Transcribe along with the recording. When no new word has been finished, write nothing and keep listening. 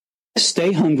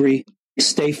stay hungry,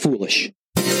 stay foolish.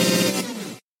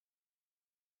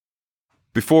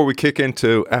 Before we kick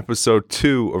into episode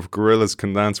 2 of Gorillas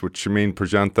Can Dance with Shameen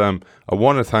Prashantham, I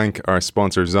want to thank our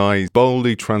sponsor Zai,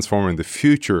 boldly transforming the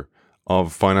future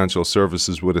of financial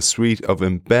services with a suite of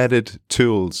embedded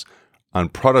tools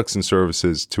and products and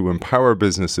services to empower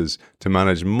businesses to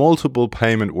manage multiple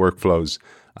payment workflows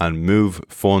and move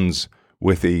funds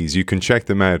with ease. You can check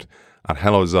them out at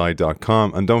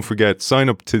hellozai.com, and don't forget, sign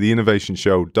up to the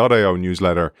innovationshow.io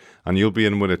newsletter and you'll be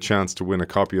in with a chance to win a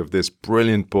copy of this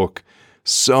brilliant book.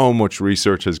 So much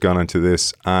research has gone into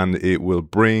this, and it will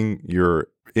bring your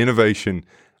innovation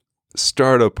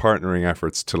startup partnering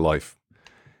efforts to life.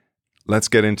 Let's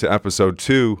get into episode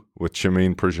 2 with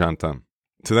Shameen Prashantham.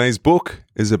 Today's book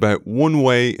is about one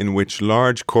way in which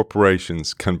large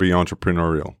corporations can be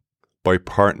entrepreneurial by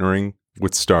partnering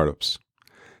with startups.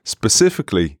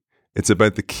 Specifically, it's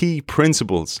about the key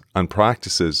principles and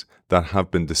practices that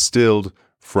have been distilled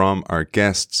from our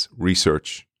guests'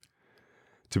 research.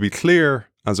 To be clear,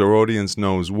 as our audience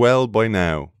knows well by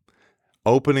now,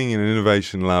 opening an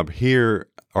innovation lab here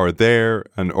or there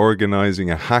and organizing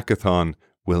a hackathon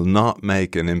will not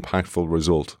make an impactful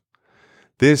result.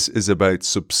 This is about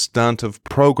substantive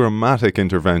programmatic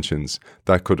interventions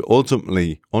that could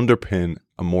ultimately underpin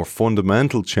a more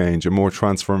fundamental change, a more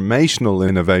transformational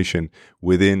innovation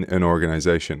within an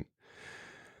organization.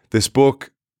 This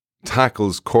book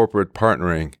tackles corporate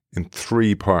partnering in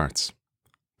 3 parts: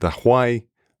 the why,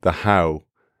 the how,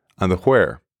 and the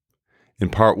where. In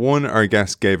part 1, our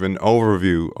guest gave an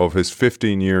overview of his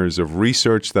 15 years of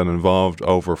research that involved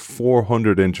over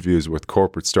 400 interviews with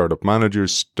corporate startup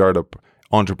managers, startup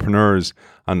entrepreneurs,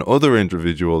 and other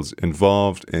individuals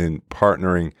involved in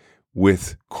partnering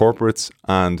with corporates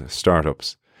and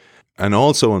startups. And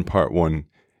also in part 1,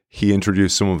 he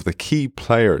introduced some of the key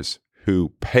players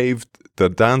who paved the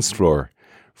dance floor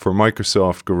for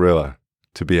Microsoft Gorilla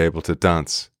to be able to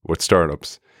dance with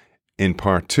startups. In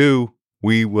part 2,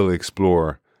 we will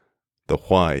explore the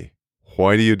why.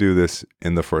 Why do you do this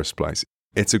in the first place?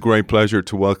 It's a great pleasure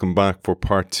to welcome back for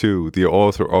part 2 the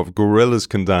author of Gorillas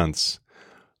Can Dance,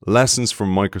 Lessons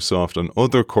from Microsoft and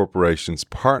Other Corporations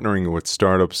Partnering with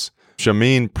Startups,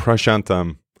 Shameen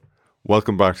Prashantham.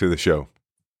 Welcome back to the show.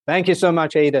 Thank you so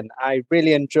much, Aidan. I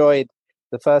really enjoyed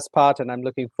the first part, and I'm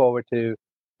looking forward to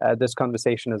this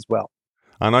conversation as well.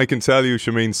 And I can tell you,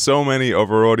 Shameen, so many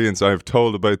of our audience I've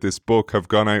told about this book have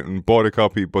gone out and bought a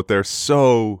copy, but they're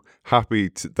so happy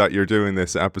that you're doing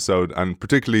this episode, and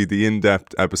particularly the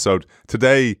in-depth episode.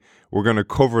 Today, we're going to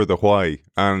cover the why,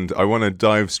 and I want to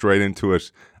dive straight into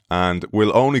it, and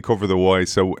we'll only cover the why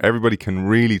so everybody can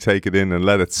really take it in and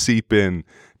let it seep in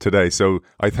today. So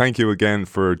I thank you again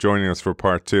for joining us for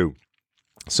part 2.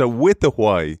 So with the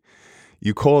why,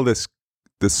 you call this,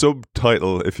 the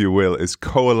subtitle, if you will, is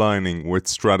co-aligning with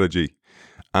strategy.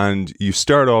 And you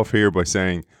start off here by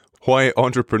saying why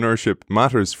entrepreneurship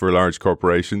matters for large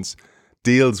corporations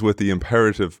deals with the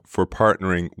imperative for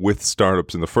partnering with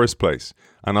startups in the first place.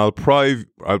 And I'll prime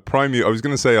you. I was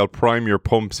going to say I'll prime your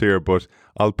pumps here, but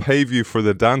I'll pave you for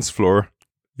the dance floor.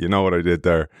 You know what I did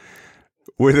there.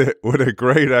 With a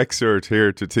great excerpt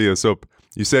here to tee us up.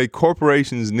 You say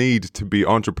corporations need to be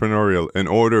entrepreneurial in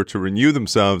order to renew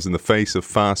themselves in the face of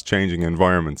fast-changing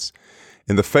environments.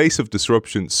 In the face of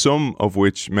disruption, some of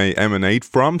which may emanate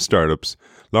from startups,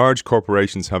 large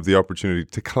corporations have the opportunity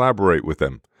to collaborate with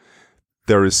them.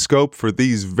 There is scope for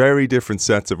these very different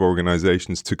sets of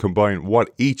organizations to combine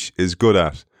what each is good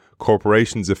at: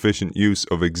 corporations' efficient use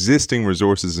of existing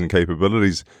resources and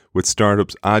capabilities with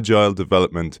startups' agile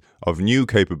development of new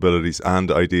capabilities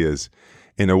and ideas,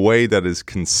 in a way that is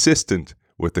consistent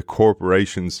with the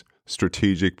corporation's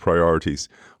strategic priorities.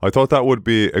 I thought that would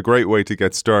be a great way to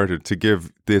get started, to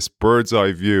give this bird's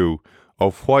eye view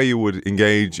of why you would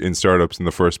engage in startups in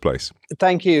the first place.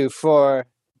 Thank you for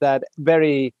that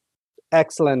very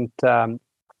excellent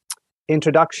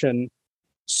introduction.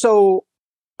 So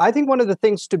I think one of the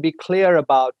things to be clear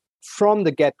about from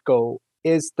the get-go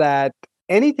is that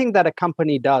anything that a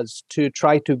company does to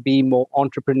try to be more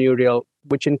entrepreneurial,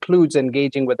 which includes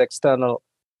engaging with external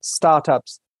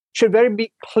startups, should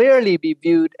clearly be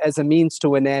viewed as a means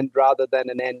to an end rather than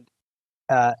an end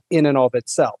in and of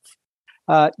itself.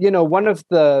 One of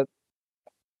the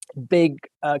big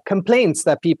complaints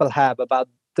that people have about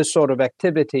this sort of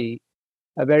activity,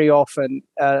 very often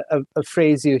a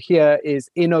phrase you hear is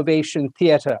innovation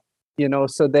theater.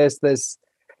 So there's this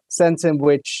sense in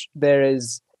which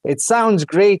it sounds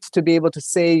great to be able to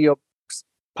say you're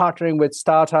partnering with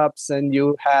startups and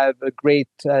you have a great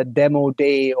demo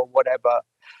day or whatever.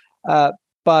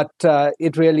 but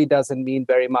it really doesn't mean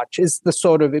very much, is the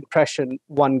sort of impression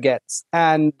one gets,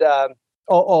 and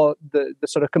or the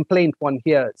sort of complaint one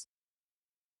hears.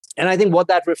 And I think what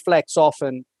that reflects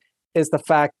often is the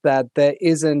fact that there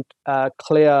isn't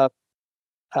clear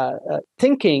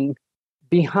thinking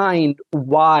behind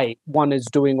why one is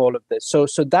doing all of this. So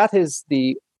that is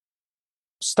the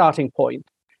starting point.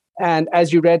 And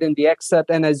as you read in the excerpt,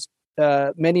 and as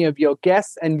many of your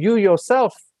guests and you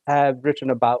yourself have written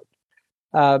about,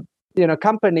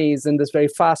 companies in this very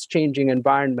fast-changing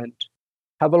environment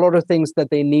have a lot of things that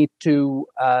they need to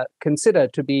consider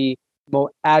to be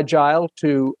more agile,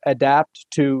 to adapt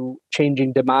to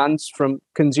changing demands from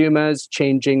consumers,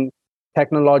 changing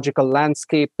technological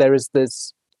landscape. There is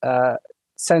this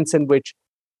sense in which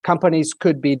companies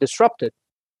could be disrupted.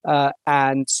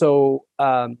 And so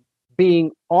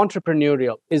being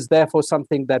entrepreneurial is therefore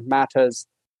something that matters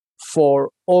for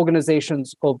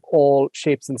organizations of all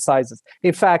shapes and sizes.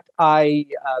 In fact, I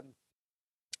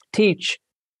teach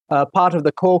part of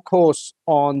the core course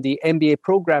on the MBA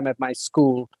program at my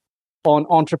school on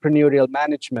entrepreneurial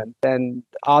management. And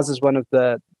ours is one of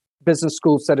the business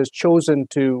schools that has chosen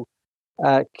to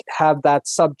have that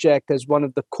subject as one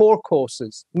of the core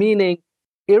courses, meaning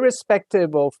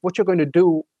irrespective of what you're going to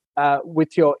do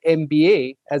with your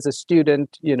MBA as a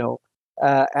student,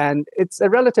 and it's a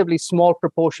relatively small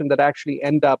proportion that actually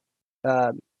end up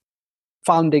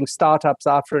founding startups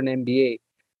after an MBA.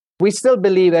 We still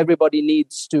believe everybody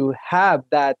needs to have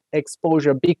that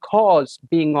exposure because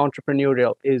being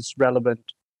entrepreneurial is relevant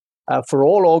for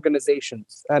all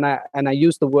organizations. And I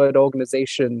use the word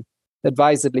organization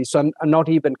advisedly. So I'm not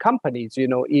even companies,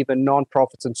 even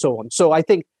nonprofits and so on. So I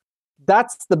think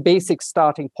that's the basic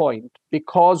starting point,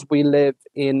 because we live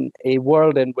in a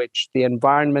world in which the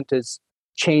environment is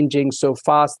changing so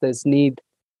fast. There's need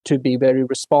to be very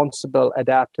responsible,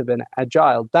 adaptive, and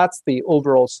agile. That's the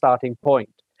overall starting point.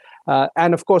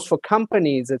 And of course, for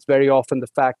companies, it's very often the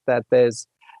fact that there's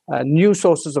new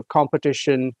sources of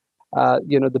competition.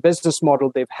 The business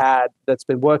model they've had that's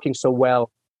been working so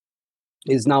well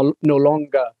is now no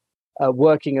longer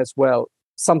working as well.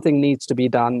 Something needs to be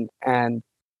done, and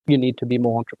you need to be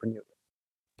more entrepreneurial.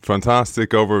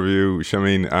 Fantastic overview,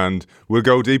 Shameen, and we'll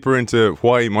go deeper into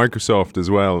why Microsoft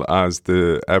as well as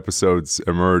the episodes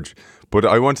emerge. But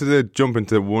I wanted to jump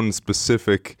into one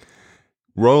specific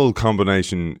role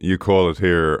combination, you call it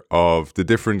here, of the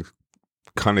different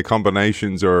kind of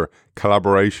combinations or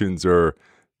collaborations or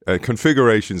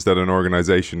configurations that an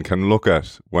organization can look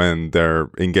at when they're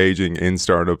engaging in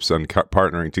startups and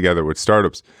partnering together with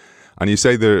startups. And you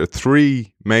say there are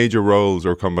three major roles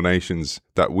or combinations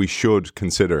that we should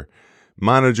consider: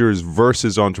 managers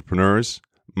versus entrepreneurs,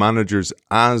 managers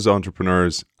as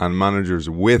entrepreneurs, and managers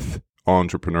with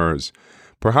entrepreneurs.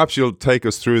 Perhaps you'll take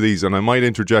us through these, and I might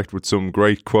interject with some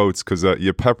great quotes because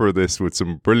you pepper this with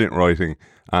some brilliant writing,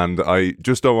 and I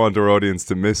just don't want our audience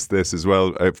to miss this as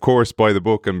well. Of course, buy the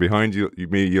book, and behind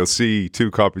you'll see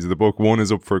 2 copies of the book. One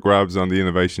is up for grabs on the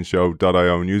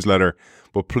innovationshow.io newsletter,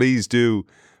 but please do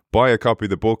buy a copy of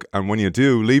the book, and when you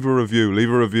do, leave a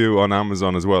review on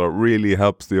Amazon as well. It really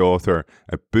helps the author.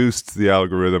 It boosts the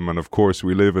algorithm, and of course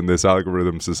we live in this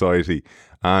algorithm society.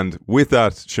 And with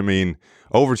that, Shameen,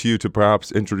 over to you to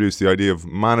perhaps introduce the idea of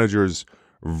managers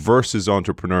versus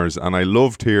entrepreneurs. And I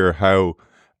loved here how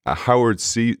Howard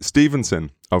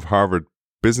Stevenson of Harvard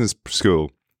Business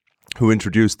School, who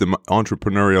introduced the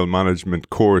entrepreneurial management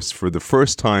course for the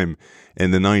first time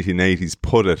in the 1980s,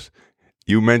 put it.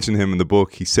 You mentioned him in the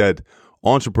book. He said,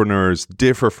 entrepreneurs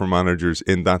differ from managers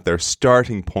in that their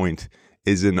starting point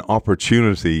is an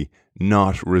opportunity,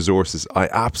 not resources. I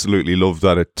absolutely love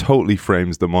that. It totally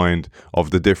frames the mind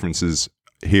of the differences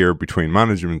here between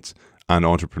management and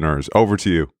entrepreneurs. Over to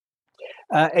you.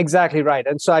 Exactly right.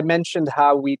 And so I mentioned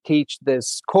how we teach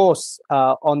this course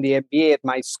on the MBA at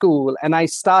my school. And I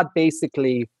start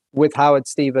basically with Howard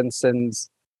Stevenson's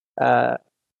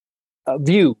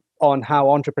view on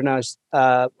how entrepreneurs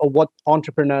or what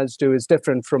entrepreneurs do is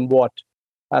different from what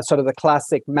sort of the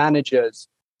classic managers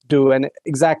do. And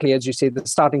exactly as you say, the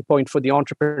starting point for the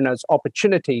entrepreneur's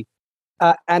opportunity.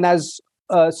 And as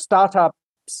startups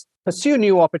pursue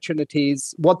new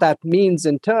opportunities, what that means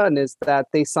in turn is that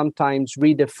they sometimes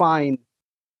redefine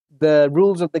the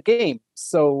rules of the game.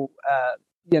 So,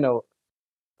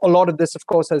 a lot of this, of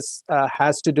course,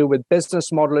 has to do with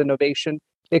business model innovation.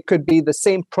 It could be the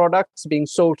same products being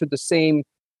sold to the same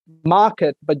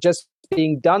market, but just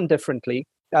being done differently.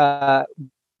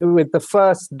 With the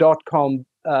first dot-com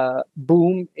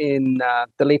boom in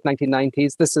the late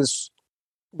 1990s, this is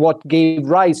what gave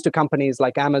rise to companies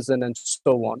like Amazon and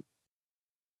so on.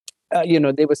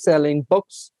 They were selling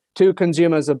books to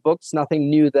consumers of books. Nothing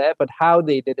new there, but how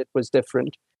they did it was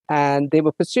different. And they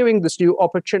were pursuing this new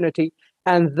opportunity.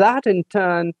 And that in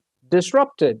turn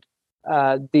disrupted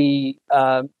the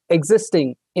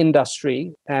existing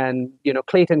industry. And,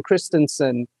 Clayton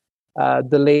Christensen,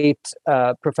 the late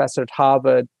professor at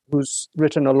Harvard, who's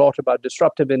written a lot about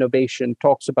disruptive innovation,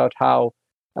 talks about how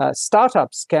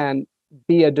startups can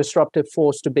be a disruptive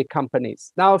force to big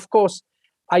companies. Now, of course,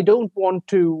 I don't want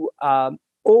to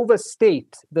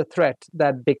overstate the threat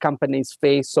that big companies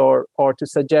face or to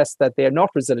suggest that they are not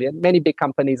resilient. Many big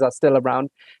companies are still around.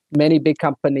 Many big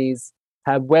companies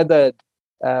have weathered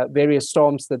various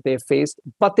storms that they've faced,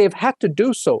 but they've had to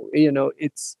do so.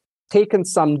 It's taken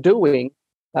some doing,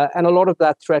 and a lot of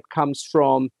that threat comes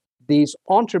from these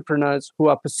entrepreneurs who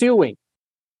are pursuing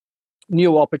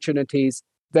new opportunities,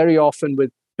 very often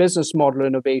with business model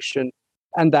innovation,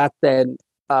 and that then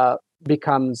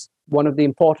becomes one of the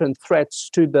important threats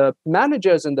to the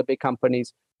managers in the big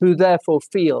companies, who therefore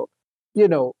feel,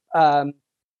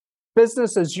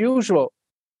 business as usual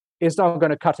is not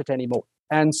going to cut it anymore.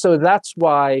 And so that's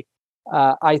why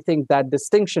I think that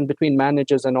distinction between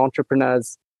managers and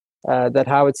entrepreneurs that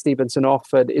Howard Stevenson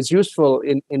offered is useful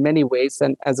in many ways,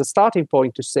 and as a starting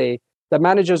point to say that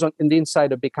managers in the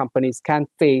inside of big companies can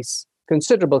face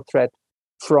considerable threat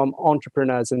from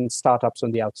entrepreneurs and startups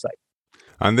on the outside.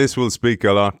 And this will speak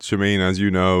a lot, Shameen, as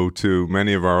you know, to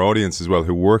many of our audience as well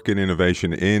who work in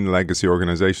innovation in legacy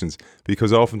organizations,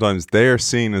 because oftentimes they're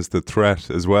seen as the threat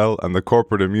as well. And the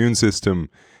corporate immune system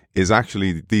is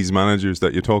actually these managers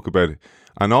that you talk about.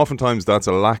 And oftentimes that's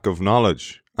a lack of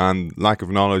knowledge, and lack of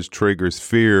knowledge triggers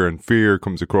fear, and fear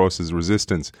comes across as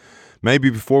resistance. Maybe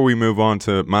before we move on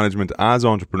to management as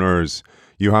entrepreneurs,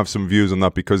 you have some views on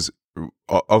that, because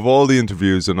of all the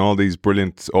interviews and all these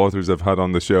brilliant authors I've had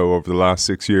on the show over the last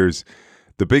 6 years,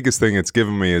 the biggest thing it's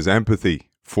given me is empathy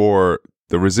for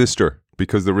the resistor,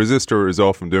 because the resistor is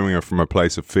often doing it from a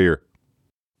place of fear.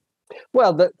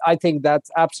 Well, I think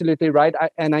that's absolutely right.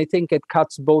 And I think it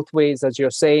cuts both ways, as you're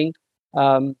saying.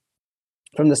 From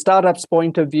the startup's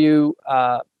point of view,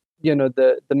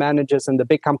 the managers and the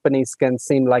big companies can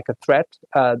seem like a threat.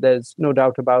 There's no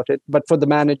doubt about it. But for the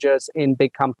managers in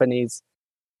big companies,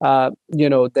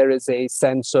 there is a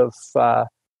sense of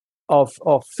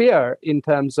fear in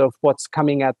terms of what's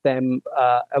coming at them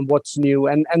and what's new.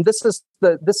 And this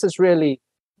is really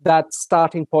that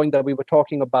starting point that we were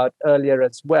talking about earlier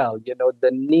as well. The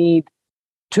need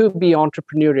to be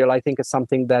entrepreneurial, I think, is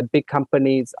something that big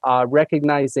companies are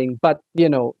recognizing. But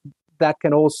that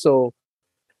can also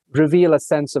reveal a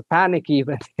sense of panic,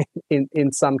 even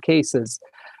in some cases.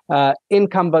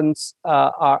 Incumbents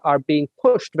are being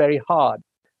pushed very hard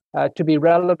to be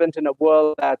relevant in a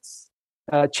world that's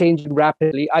changing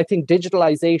rapidly. I think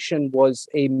digitalization was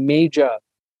a major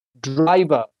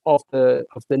driver of the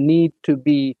need to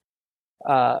be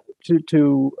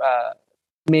to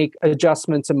make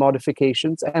adjustments and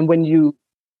modifications. And when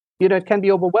it can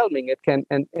be overwhelming.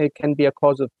 It can be a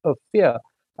cause of fear.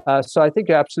 So I think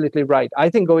you're absolutely right. I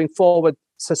think going forward,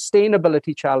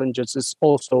 sustainability challenges is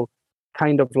also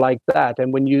kind of like that.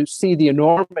 And when you see the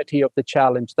enormity of the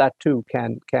challenge, that too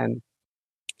can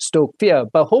stoke fear.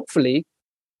 But hopefully,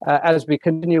 as we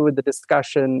continue with the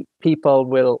discussion, people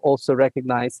will also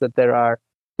recognize that there are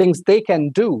things they can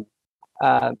do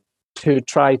to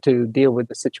try to deal with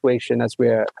the situation as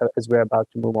we're about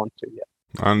to move on to. Yeah.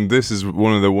 And this is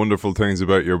one of the wonderful things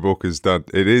about your book, is that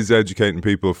it is educating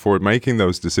people for making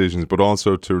those decisions, but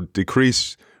also to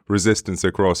decrease resistance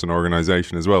across an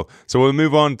organization as well. So we'll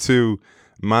move on to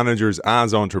managers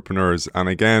as entrepreneurs. And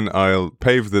again, I'll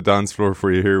pave the dance floor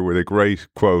for you here with a great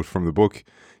quote from the book.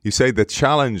 You say the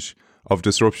challenge of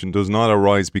disruption does not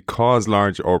arise because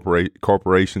large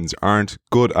corporations aren't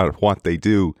good at what they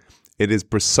do. It is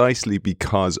precisely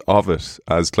because of it,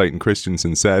 as Clayton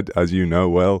Christensen said, as you know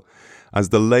well. As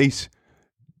the late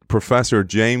Professor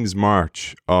James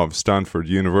March of Stanford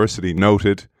University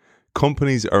noted,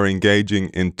 companies are engaging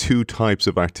in two types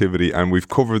of activity, and we've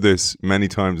covered this many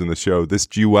times in the show, this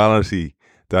duality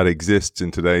that exists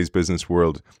in today's business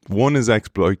world. One is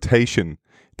exploitation,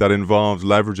 that involves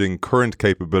leveraging current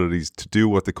capabilities to do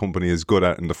what the company is good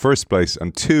at in the first place.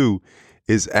 And two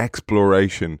is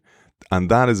exploration, and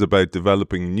that is about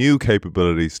developing new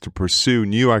capabilities to pursue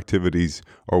new activities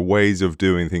or ways of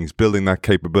doing things, building that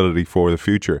capability for the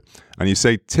future. And you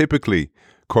say typically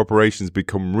corporations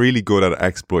become really good at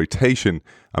exploitation,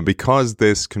 and because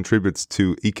this contributes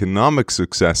to economic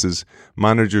successes,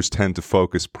 managers tend to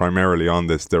focus primarily on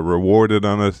this. They're rewarded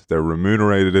on it, they're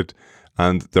remunerated it,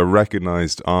 and they're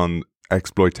recognized on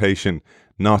exploitation,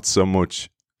 not so much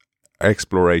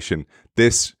exploration.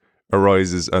 This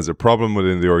arises as a problem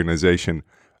within the organization,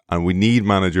 And we need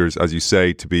managers, as you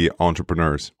say, to be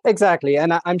entrepreneurs. Exactly.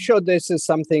 And I'm sure this is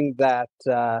something that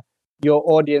your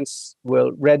audience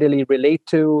will readily relate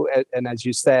to. And as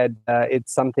you said,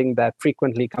 it's something that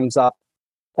frequently comes up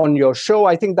on your show.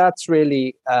 I think that's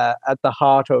really at the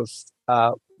heart of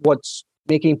what's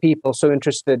making people so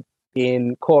interested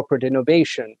in corporate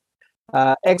innovation.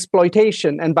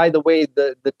 Exploitation, and by the way,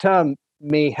 the term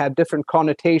may have different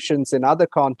connotations in other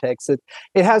contexts.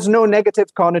 It has no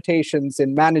negative connotations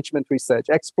in management research.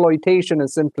 Exploitation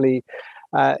is simply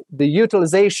the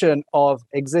utilization of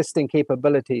existing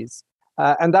capabilities.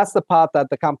 And that's the part that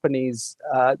the companies,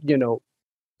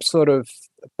 sort of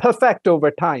perfect over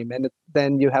time. And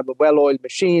then you have a well-oiled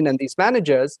machine, and these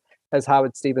managers, as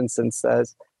Howard Stevenson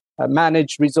says,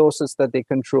 manage resources that they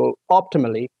control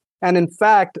optimally. And in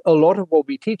fact, a lot of what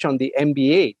we teach on the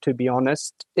MBA, to be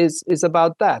honest, is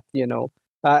about that,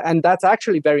 and that's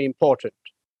actually very important.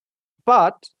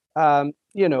 But,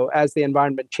 as the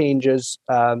environment changes,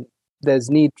 there's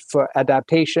need for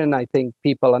adaptation. I think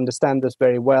people understand this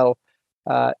very well.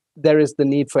 There is the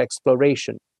need for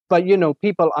exploration. But,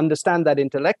 people understand that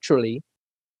intellectually.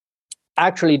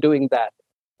 Actually doing that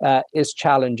is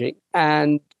challenging.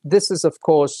 And this is, of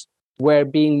course, where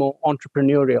being more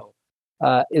entrepreneurial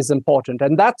is important.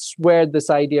 And that's where this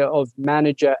idea of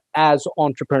manager as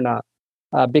entrepreneur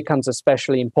becomes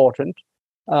especially important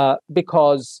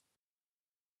because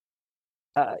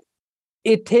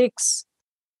it takes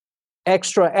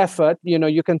extra effort.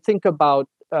 You can think about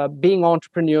being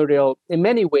entrepreneurial in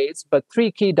many ways, but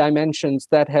three key dimensions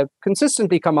that have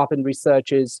consistently come up in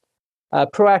research is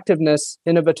proactiveness,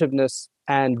 innovativeness,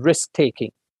 and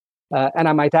risk-taking. And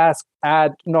I might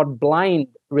add not blind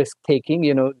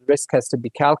risk-taking. Risk has to be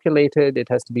calculated, it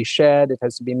has to be shared, it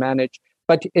has to be managed,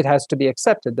 but it has to be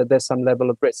accepted that there's some level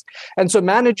of risk. And so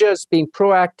managers being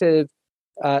proactive,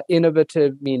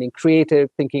 innovative, meaning creative,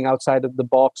 thinking outside of the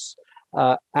box,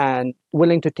 and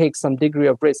willing to take some degree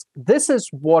of risk. This is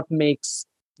what makes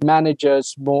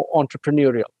managers more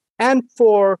entrepreneurial. And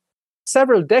for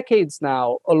several decades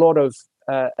now, a lot of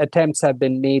attempts have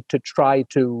been made to try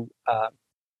to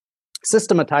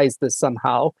systematize this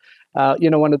somehow.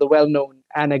 One of the well-known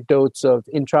anecdotes of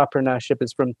intrapreneurship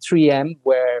is from 3M,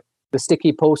 where the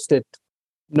sticky post-it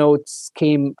notes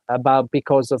came about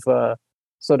because of a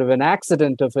sort of an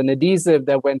accident of an adhesive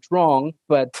that went wrong.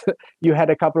 But you had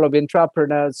a couple of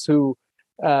intrapreneurs who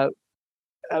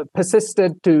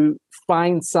persisted to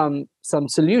find some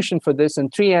solution for this.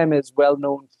 And 3M is well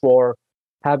known for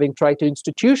having tried to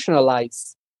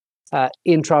institutionalize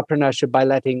intrapreneurship by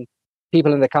letting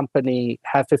people in the company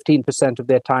have 15% of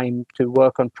their time to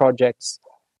work on projects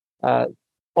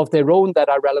of their own that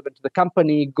are relevant to the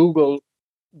company. Google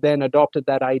then adopted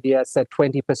that idea, said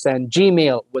 20%.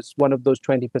 Gmail was one of those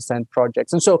 20%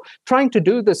 projects. And so trying to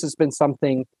do this has been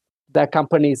something that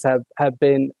companies have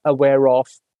been aware of.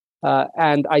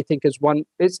 And I think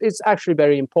it's actually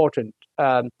very important.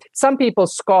 Some people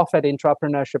scoff at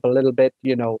intrapreneurship a little bit,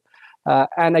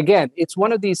 and again, it's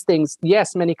one of these things.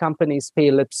 Yes, many companies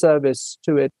pay lip service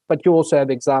to it, but you also have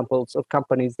examples of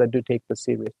companies that do take this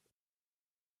seriously.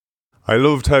 I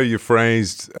loved how you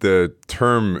phrased the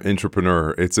term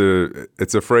entrepreneur. It's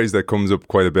a phrase that comes up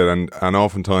quite a bit, and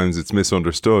oftentimes it's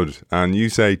misunderstood. And you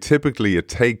say typically it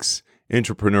takes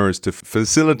entrepreneurs to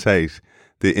facilitate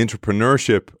the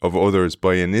entrepreneurship of others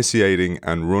by initiating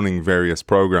and running various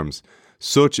programs.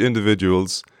 Such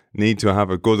individuals need to have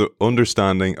a good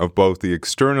understanding of both the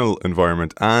external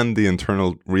environment and the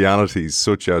internal realities,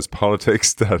 such as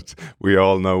politics that we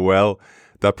all know well,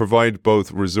 that provide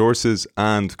both resources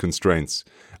and constraints.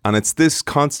 And it's this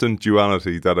constant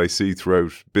duality that I see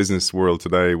throughout business world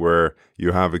today, where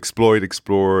you have exploit,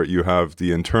 explore, you have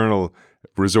the internal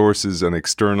resources and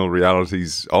external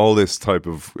realities. All this type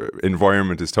of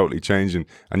environment is totally changing.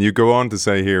 And you go on to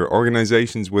say here,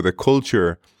 organizations with a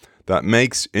culture that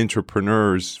makes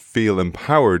entrepreneurs feel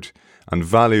empowered and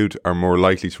valued are more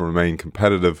likely to remain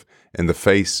competitive in the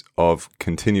face of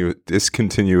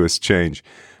discontinuous change.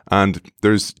 And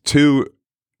there's two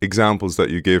examples that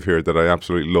you give here that I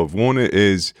absolutely love. One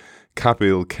is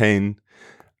Kapil Kane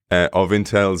of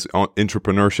Intel's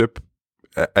entrepreneurship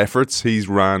efforts. He's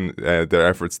ran their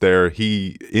efforts there.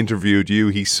 He interviewed you.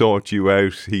 He sought you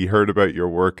out. He heard about your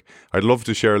work. I'd love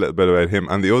to share a little bit about him.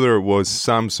 And the other was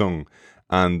Samsung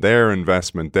and their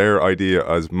investment, their idea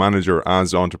as manager,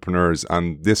 as entrepreneurs,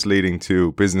 and this leading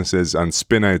to businesses and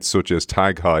spin-outs such as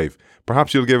Tag Hive.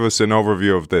 Perhaps you'll give us an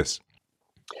overview of this.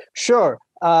 Sure.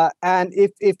 And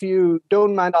if you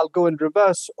don't mind, I'll go in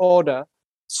reverse order.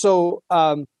 So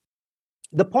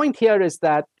the point here is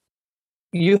that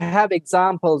you have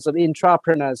examples of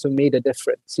intrapreneurs who made a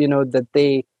difference, that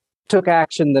they took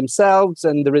action themselves,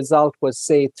 and the result was,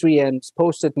 say, 3M's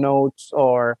Post-it notes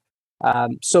or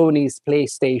Sony's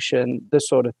PlayStation, this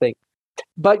sort of thing.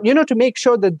 But, to make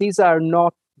sure that these are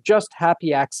not just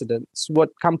happy accidents, what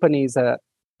companies are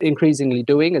increasingly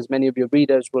doing, as many of your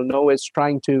readers will know, is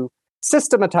trying to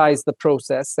systematize the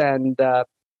process. And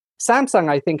Samsung,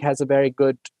 I think, has a very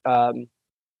good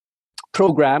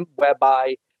program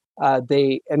whereby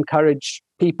they encourage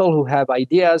people who have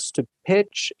ideas to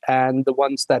pitch, and the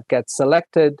ones that get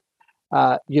selected,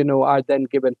 are then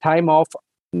given time off.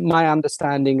 My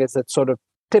understanding is that sort of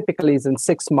typically is in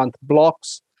 6-month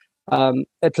blocks,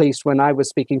 at least when I was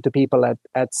speaking to people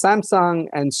at Samsung.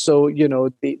 And so,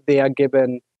 they are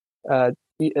given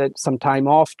some time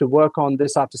off to work on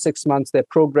this. After 6 months, their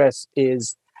progress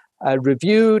is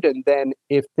reviewed. And then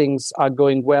if things are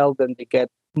going well, then they get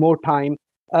more time.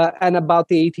 And about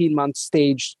the 18-month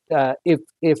stage,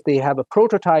 if they have a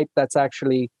prototype that's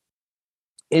actually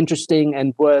interesting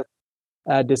and worth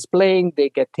displaying, they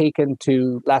get taken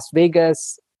to Las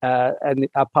Vegas and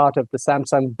are part of the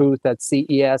Samsung booth at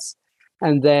CES.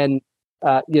 And then,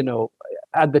 at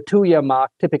the 2-year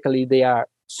mark, typically they are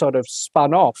sort of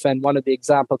spun off. And one of the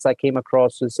examples I came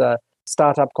across is a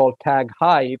startup called Tag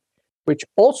Hive, which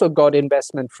also got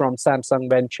investment from Samsung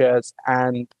Ventures,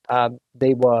 and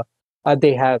they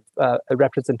have a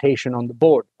representation on the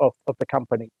board of the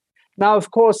company. Now,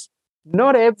 of course,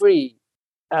 not every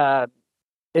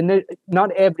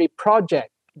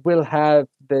project will have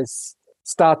this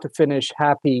start to finish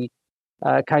happy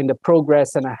kind of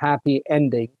progress and a happy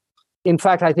ending. In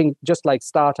fact, I think just like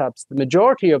startups, the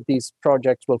majority of these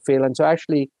projects will fail. And so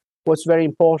actually what's very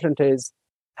important is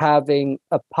having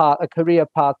a career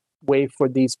pathway for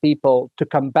these people to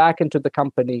come back into the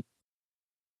company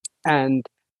and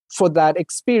for that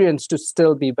experience to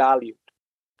still be valued.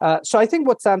 So I think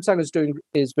what Samsung is doing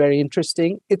is very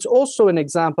interesting. It's also an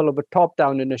example of a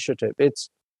top-down initiative.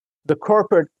 It's the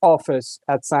corporate office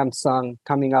at Samsung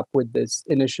coming up with this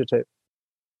initiative.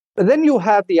 But then you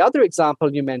have the other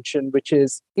example you mentioned, which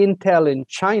is Intel in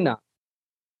China.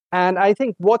 And I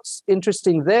think what's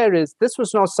interesting there is this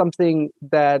was not something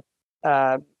that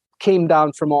came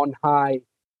down from on high,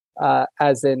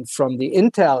 as in from the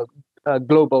Intel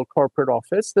global corporate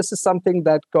office. This is something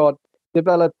that got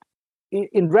developed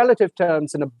in relative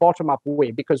terms in a bottom-up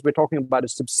way, because we're talking about a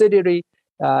subsidiary,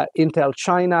 Intel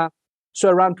China. So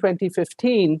around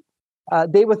 2015,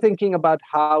 they were thinking about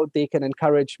how they can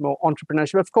encourage more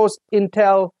entrepreneurship. Of course,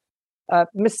 Intel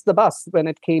missed the bus when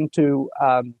it came to,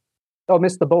 or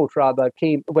missed the boat rather,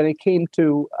 when it came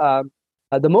to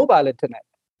the mobile internet.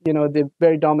 They're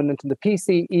very dominant in the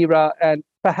PC era, and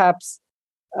perhaps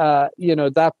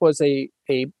that was a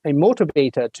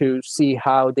motivator to see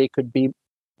how they could be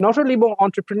not only more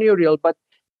entrepreneurial, but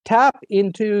tap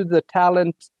into the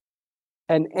talent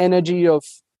and energy of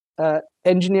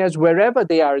engineers wherever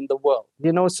they are in the world.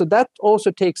 So that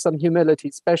also takes some humility,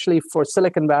 especially for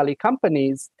Silicon Valley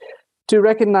companies, to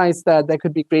recognize that there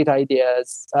could be great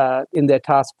ideas in their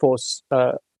task force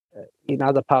in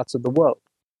other parts of the world.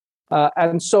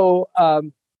 And so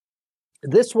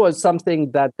this was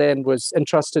something that then was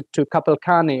entrusted to Kapil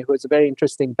Kane, who has a very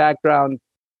interesting background.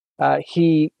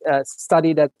 He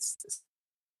studied at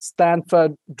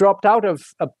Stanford, dropped out of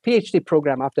a PhD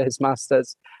program after his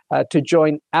master's to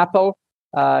join Apple.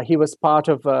 He was part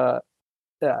of,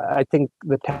 I think,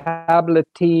 the tablet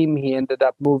team. He ended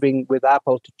up moving with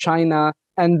Apple to China,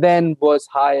 and then was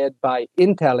hired by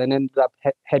Intel and ended up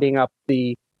heading up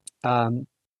the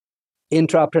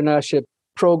intrapreneurship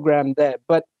program there.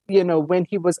 But when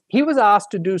he was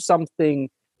asked to do something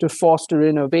to foster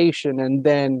innovation, and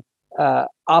then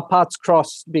our paths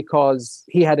crossed because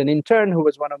he had an intern who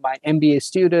was one of my MBA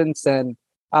students, and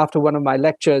after one of my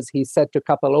lectures, he said to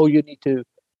Kapil, "Oh, you need to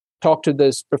talk to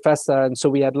this professor." And so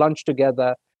we had lunch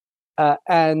together,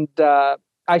 and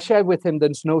I shared with him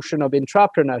this notion of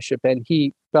intrapreneurship, and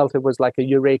he felt it was like a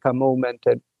eureka moment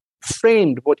and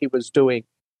framed what he was doing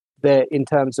there in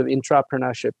terms of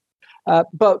intrapreneurship.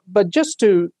 But just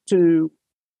to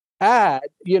add,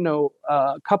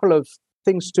 a couple of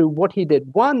things to what he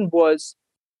did. One was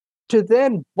to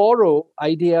then borrow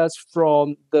ideas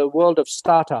from the world of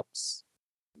startups,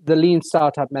 the lean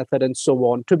startup method and so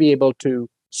on, to be able to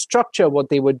structure what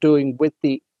they were doing with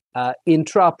the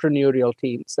intrapreneurial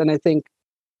teams. And I think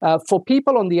for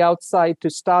people on the outside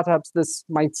to startups, this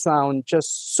might sound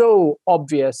just so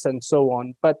obvious and so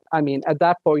on. But I mean, at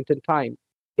that point in time,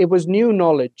 it was new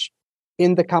knowledge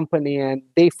in the company, and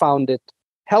they found it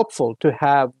helpful to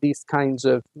have these kinds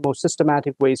of more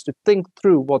systematic ways to think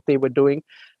through what they were doing,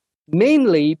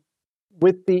 mainly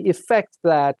with the effect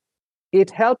that it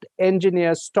helped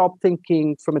engineers stop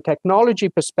thinking from a technology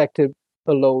perspective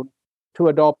alone to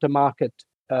adopt a market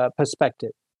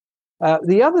perspective.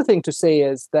 The other thing to say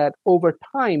is that over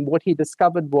time, what he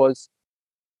discovered was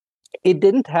it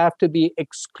didn't have to be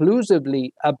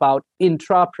exclusively about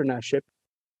intrapreneurship.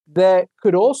 There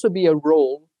could also be a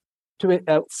role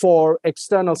for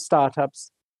external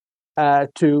startups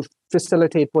to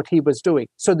facilitate what he was doing.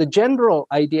 So the general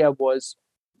idea was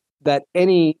that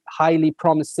any highly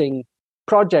promising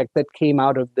project that came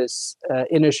out of this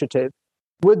initiative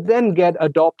would then get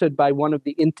adopted by one of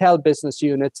the Intel business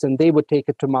units and they would take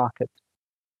it to market.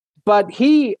 But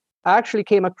he actually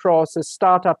came across a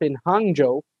startup in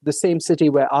Hangzhou, the same city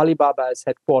where Alibaba is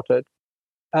headquartered,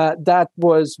 that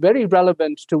was very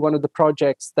relevant to one of the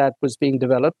projects that was being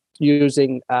developed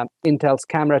using Intel's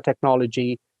camera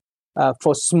technology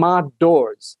for smart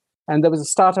doors. And there was a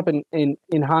startup in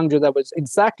Hangzhou that was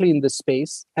exactly in this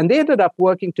space. And they ended up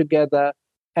working together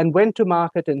and went to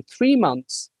market in 3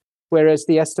 months, whereas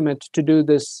the estimate to do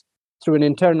this through an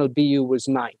internal BU was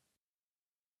 9.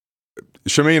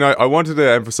 Shameen, I wanted to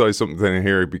emphasize something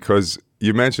here because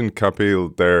you mentioned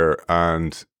Kapil there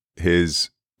and his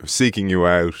seeking you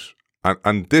out.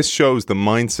 And this shows the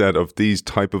mindset of these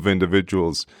type of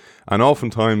individuals. And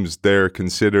oftentimes they're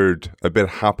considered a bit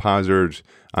haphazard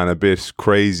and a bit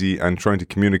crazy, and trying to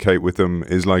communicate with them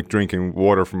is like drinking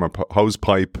water from a hose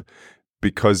pipe,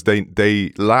 because they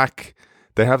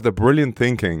have the brilliant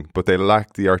thinking, but they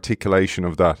lack the articulation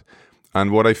of that.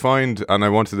 And what I find, and I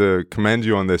wanted to commend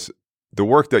you on this, the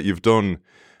work that you've done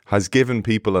has given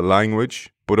people a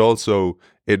language, but also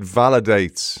it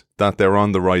validates that they're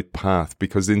on the right path,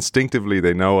 because instinctively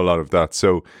they know a lot of that.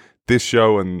 So this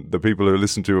show and the people who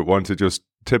listen to it want to just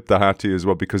tip the hat to you as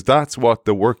well, because that's what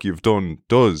the work you've done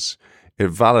does.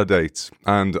 It validates.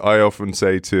 And I often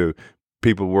say to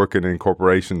people working in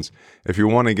corporations, if you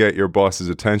want to get your boss's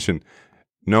attention,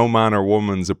 no man or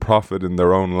woman's a prophet in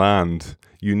their own land.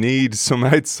 You need some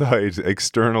outside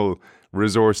external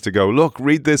resource to go, look,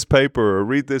 read this paper or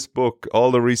read this book.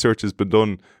 All the research has been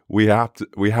done. We have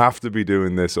to be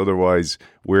doing this. Otherwise,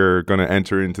 we're going to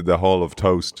enter into the Hall of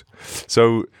Toast.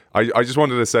 So I just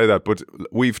wanted to say that. But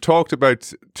we've talked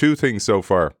about two things so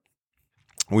far.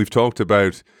 We've talked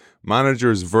about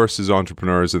managers versus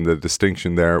entrepreneurs and the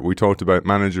distinction there. We talked about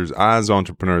managers as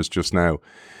entrepreneurs just now.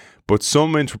 But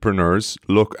some entrepreneurs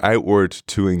look outward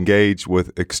to engage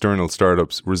with external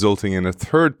startups, resulting in a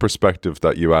third perspective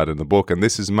that you add in the book. And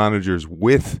this is managers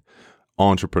with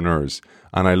entrepreneurs.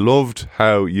 And I loved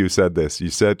how you said this. You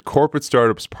said corporate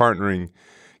startups partnering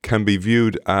can be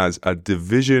viewed as a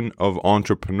division of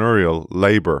entrepreneurial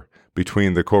labor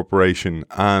between the corporation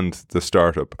and the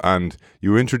startup. And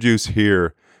you introduce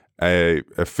here a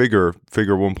figure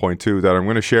 1.2 that I'm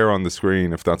going to share on the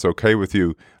screen, if that's okay with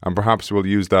you, and perhaps we'll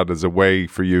use that as a way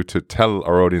for you to tell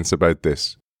our audience about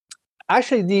this.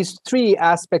 Actually, these three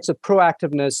aspects of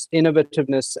proactiveness,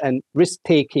 innovativeness, and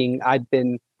risk-taking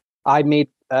I made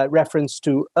reference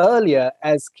to earlier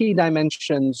as key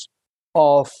dimensions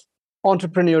of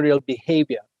entrepreneurial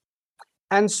behavior.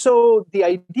 And so the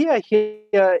idea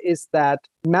here is that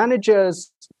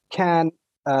managers can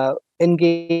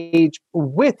engage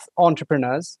with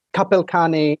entrepreneurs. Kapil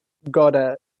Kane got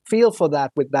a feel for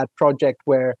that with that project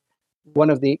where one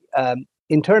of the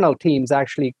internal teams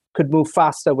actually could move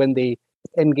faster when they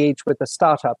engage with a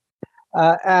startup.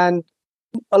 And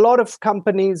a lot of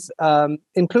companies,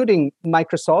 including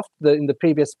Microsoft, in the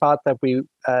previous part that we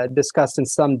discussed in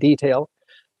some detail,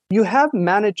 you have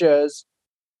managers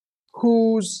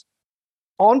whose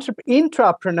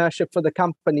intrapreneurship for the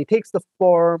company takes the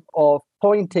form of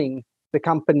pointing the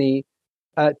company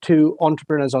to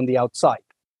entrepreneurs on the outside.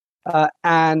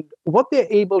 And what they're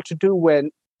able to do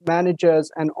when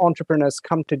managers and entrepreneurs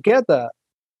come together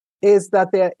is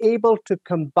that they're able to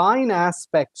combine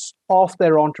aspects of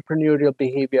their entrepreneurial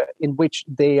behavior in which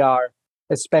they are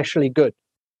especially good.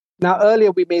 Now,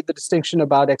 earlier we made the distinction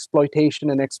about exploitation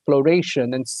and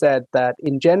exploration and said that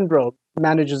in general,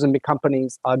 managers in big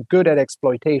companies are good at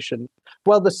exploitation.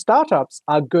 Well, the startups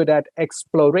are good at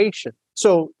exploration.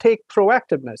 So take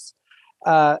proactiveness.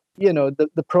 The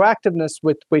proactiveness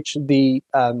with which the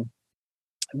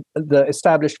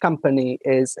established company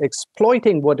is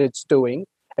exploiting what it's doing,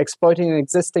 exploiting an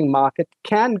existing market,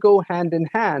 can go hand in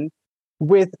hand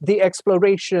with the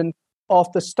exploration of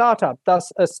the startup.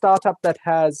 Thus, a startup that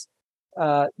has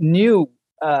new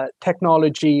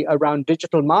technology around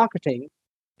digital marketing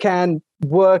can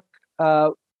work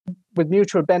with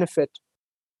mutual benefit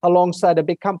alongside a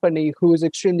big company who is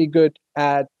extremely good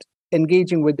at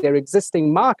engaging with their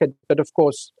existing market, but of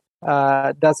course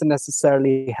doesn't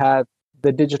necessarily have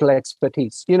the digital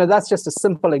expertise. That's just a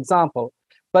simple example,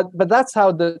 but that's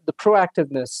how the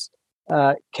proactiveness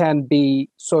can be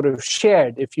sort of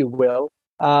shared, if you will.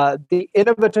 The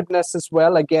innovativeness as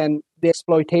well, again, the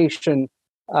exploitation,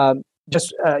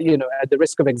 just at the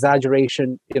risk of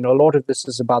exaggeration, a lot of this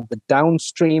is about the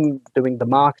downstream, doing the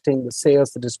marketing, the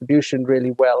sales, the distribution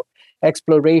really well.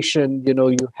 Exploration,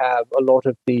 you have a lot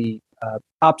of the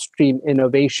upstream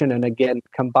innovation, and again,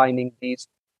 combining these.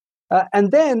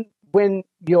 And then when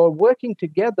you're working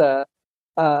together,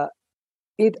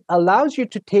 it allows you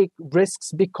to take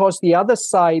risks because the other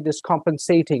side is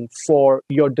compensating for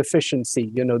your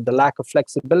deficiency, the lack of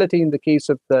flexibility in the case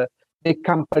of the big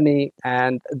company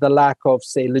and the lack of,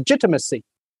 say, legitimacy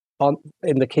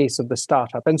in the case of the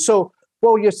startup. And so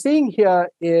what you're seeing here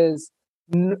is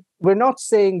we're not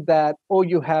saying that,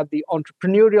 you have the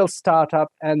entrepreneurial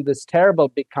startup and this terrible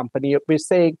big company. We're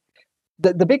saying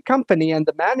that the big company and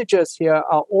the managers here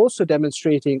are also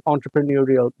demonstrating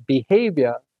entrepreneurial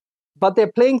behavior, but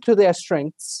they're playing to their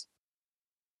strengths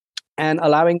and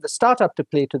allowing the startup to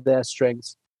play to their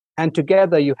strengths. And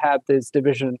together you have this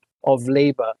division of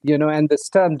labor, and this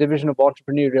term division of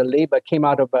entrepreneurial labor came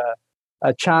out of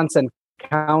a chance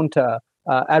encounter.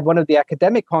 At one of the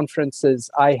academic conferences,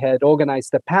 I had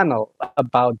organized a panel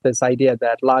about this idea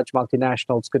that large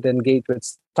multinationals could engage with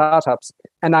startups.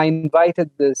 And I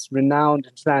invited this renowned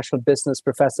international business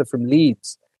professor from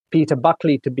Leeds, Peter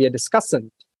Buckley, to be a discussant.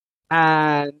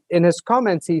 And in his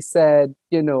comments, he said,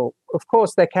 of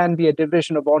course, there can be a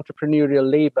division of entrepreneurial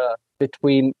labor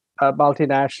between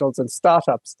multinationals and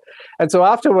startups. And so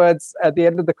afterwards, at the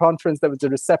end of the conference, there was a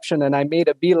reception, and I made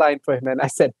a beeline for him. And I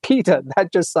said, Peter,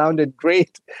 that just sounded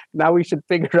great. Now we should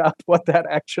figure out what that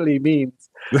actually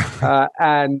means.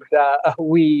 And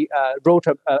we wrote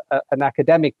an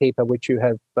academic paper, which you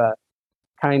have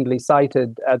kindly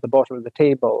cited at the bottom of the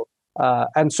table.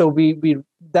 And so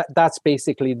that's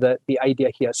basically the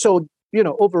idea here. So,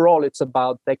 overall, it's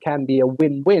about there can be a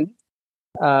win-win,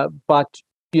 but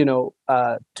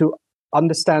to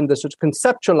understand this, or to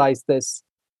conceptualize this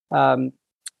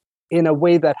in a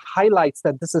way that highlights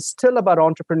that this is still about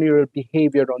entrepreneurial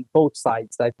behavior on both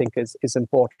sides, I think is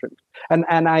important. And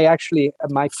I actually,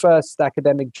 my first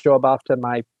academic job after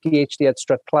my PhD at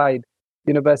Strathclyde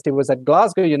University was at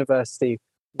Glasgow University,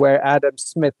 where Adam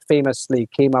Smith famously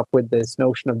came up with this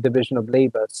notion of division of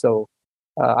labor. So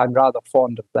I'm rather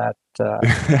fond of that.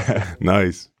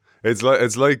 Nice. It's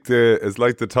like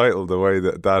the title, the way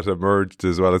that emerged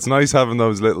as well. It's nice having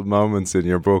those little moments in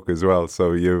your book as well.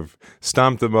 So you've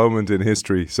stamped a moment in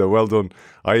history. So well done.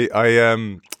 I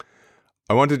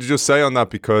wanted to just say on that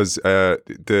because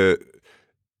the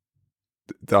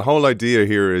whole idea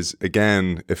here is,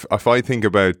 again, if I think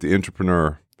about the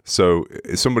entrepreneur, so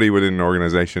somebody within an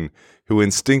organization who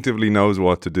instinctively knows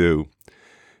what to do,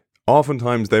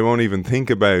 oftentimes they won't even think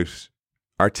about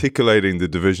articulating the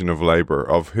division of labor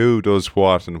of who does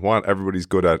what and what everybody's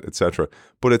good at, etc.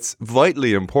 But it's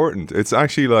vitally important. It's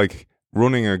actually like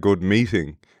running a good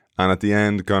meeting, and at the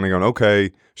end going,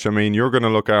 okay, Shameen, you're going to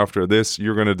look after this,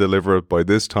 you're going to deliver it by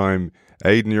this time,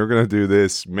 Aidan, you're going to do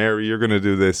this, Mary, you're going to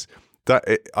do this. That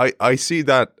I see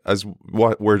that as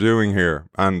what we're doing here,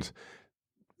 and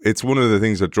it's one of the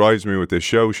things that drives me with this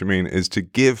show, Shameen, is to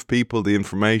give people the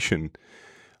information.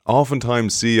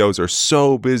 Oftentimes CEOs are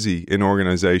so busy in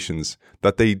organizations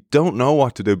that they don't know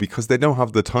what to do because they don't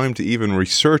have the time to even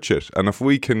research it. And if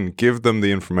we can give them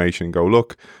the information, go,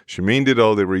 look, Shameen did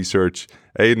all the research,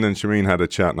 Aidan and Shameen had a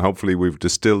chat, and hopefully we've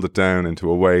distilled it down into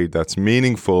a way that's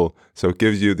meaningful, so it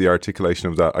gives you the articulation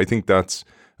of that. I think that's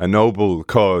a noble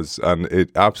cause, and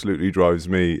it absolutely drives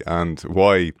me, and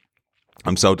why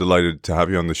I'm so delighted to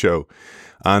have you on the show.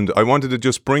 And I wanted to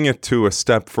just bring it to a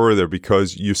step further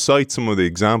because you cite some of the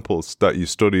examples that you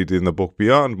studied in the book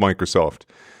beyond Microsoft.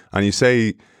 And you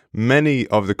say many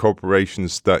of the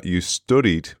corporations that you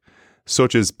studied,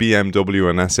 such as BMW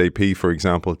and SAP, for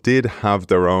example, did have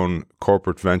their own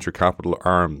corporate venture capital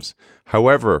arms.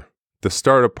 However, the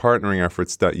startup partnering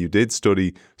efforts that you did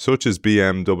study, such as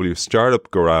BMW Startup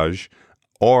Garage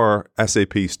or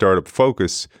SAP Startup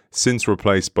Focus, since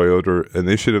replaced by other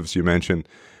initiatives you mentioned,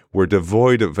 were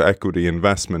devoid of equity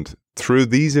investment. Through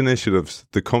these initiatives,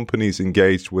 the companies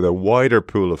engaged with a wider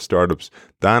pool of startups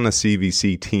than a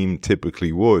CVC team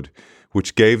typically would,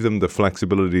 which gave them the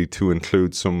flexibility to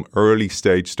include some early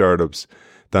stage startups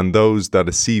than those that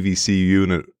a CVC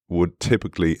unit would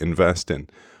typically invest in.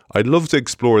 I'd love to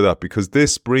explore that because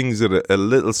this brings it a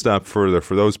little step further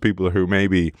for those people who may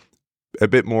be a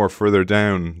bit more further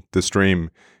down the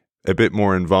stream, a bit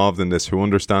more involved in this, who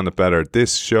understand it better.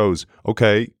 This shows,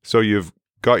 okay, so you've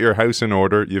got your house in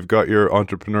order, you've got your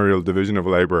entrepreneurial division of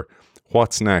labor.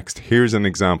 What's next? Here's an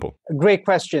example. Great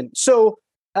question. So,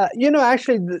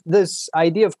 actually, this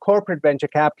idea of corporate venture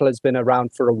capital has been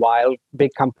around for a while.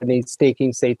 Big companies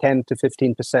taking, say, 10 to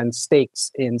 15%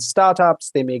 stakes in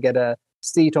startups. They may get a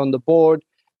seat on the board.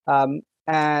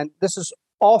 And this is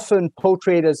often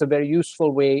portrayed as a very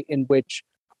useful way in which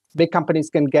big companies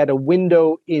can get a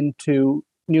window into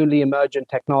newly emergent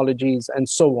technologies and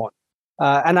so on.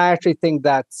 And I actually think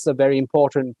that's a very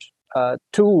important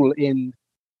tool in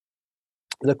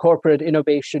the corporate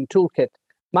innovation toolkit.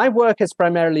 My work has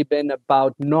primarily been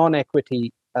about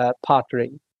non-equity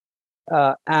partnering.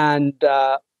 And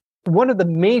one of the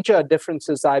major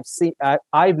differences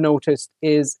I've noticed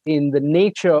is in the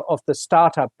nature of the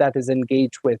startup that is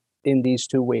engaged with in these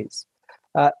two ways.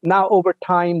 Now, over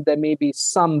time, there may be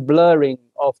some blurring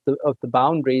of the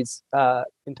boundaries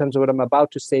in terms of what I'm about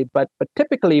to say, but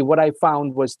typically what I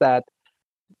found was that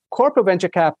corporate venture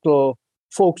capital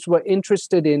folks were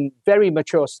interested in very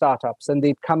mature startups, and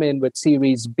they'd come in with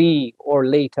Series B or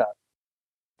later.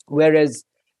 Whereas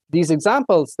these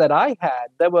examples that I had,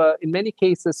 there were in many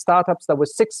cases startups that were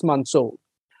 6 months old.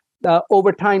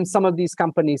 Over time, some of these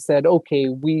companies said, okay,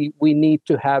 we need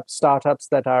to have startups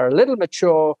that are a little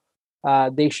mature.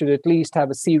 They should at least have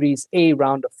a Series A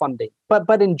round of funding.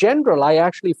 But in general, I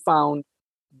actually found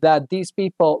that these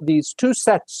two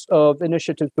sets of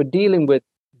initiatives were dealing with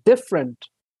different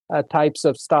types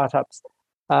of startups.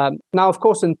 Now, of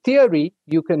course, in theory,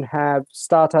 you can have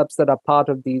startups that are part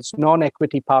of these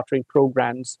non-equity partnering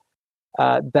programs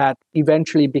that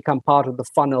eventually become part of the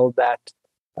funnel that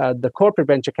the corporate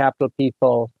venture capital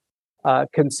people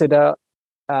consider,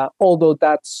 although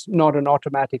that's not an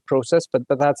automatic process, but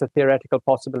that's a theoretical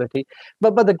possibility.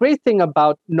 But the great thing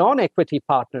about non-equity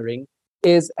partnering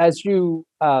is, as you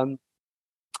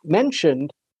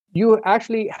mentioned, you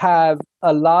actually have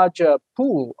a larger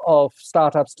pool of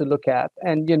startups to look at.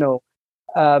 And,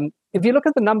 if you look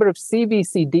at the number of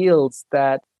CVC deals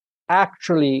that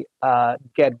actually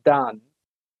get done,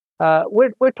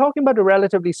 we're talking about a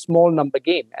relatively small number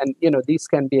game. And, these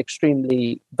can be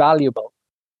extremely valuable.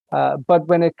 But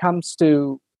when it comes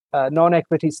to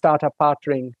non-equity startup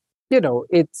partnering,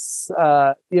 it's,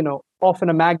 often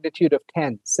a magnitude of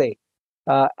 10, say.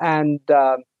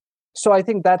 So I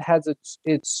think that has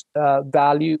its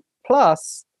value.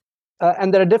 Plus,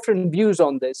 and there are different views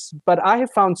on this, but I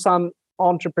have found some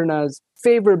entrepreneurs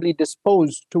favorably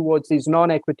disposed towards these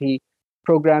non-equity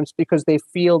programs because they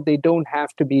feel they don't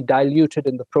have to be diluted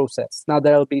in the process. Now,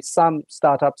 there'll be some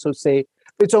startups who say,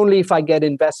 it's only if I get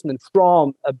investment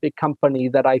from a big company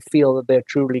that I feel that they're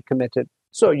truly committed.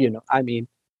 So,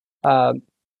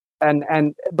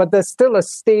 but there's still a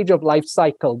stage of life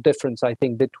cycle difference, I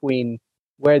think, between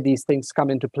where these things come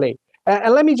into play.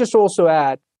 And let me just also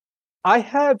add, I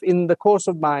have, in the course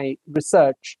of my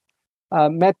research,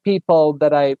 met people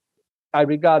that I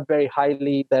regard very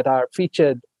highly, that are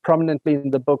featured prominently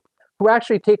in the book, who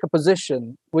actually take a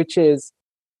position, which is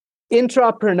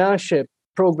intrapreneurship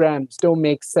programs don't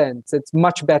make sense. It's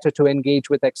much better to engage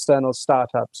with external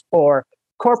startups, or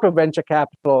corporate venture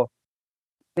capital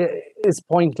is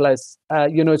pointless.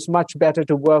 It's much better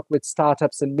to work with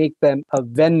startups and make them a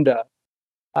vendor.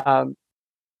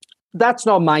 That's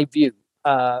not my view.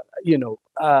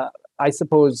 I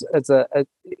suppose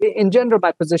in general,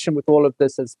 my position with all of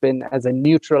this has been as a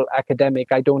neutral academic.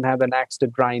 I don't have an axe to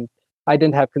grind. I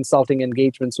didn't have consulting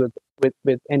engagements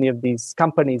with any of these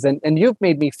companies. And you've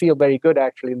made me feel very good,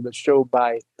 actually, in the show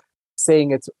by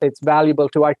saying it's valuable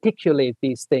to articulate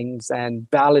these things and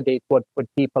validate what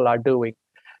people are doing.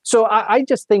 So I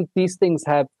just think these things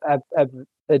have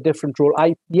a different role.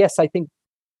 I think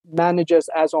managers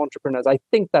as entrepreneurs, I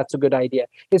think that's a good idea.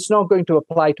 It's not going to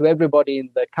apply to everybody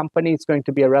in the company. It's going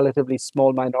to be a relatively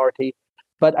small minority,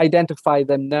 but identify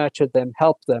them, nurture them,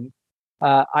 help them.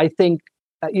 I think,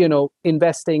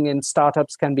 investing in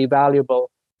startups can be valuable,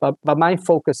 but my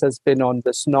focus has been on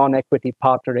this non-equity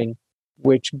partnering,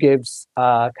 which gives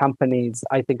companies,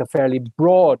 I think, a fairly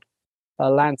broad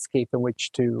landscape in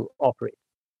which to operate.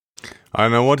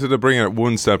 And I wanted to bring it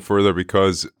one step further,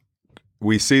 because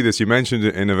we see this, you mentioned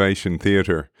innovation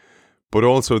theatre, but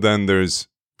also then there's,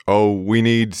 we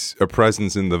need a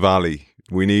presence in the valley.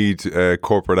 We need a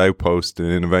corporate outpost,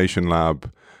 an innovation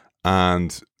lab,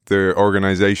 and the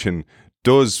organisation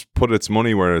does put its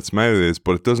money where its mouth is,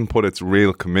 but it doesn't put its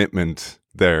real commitment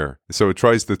there. So it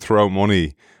tries to throw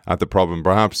money at the problem.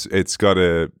 Perhaps it's got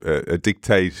a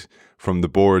dictate from the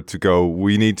board to go,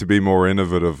 we need to be more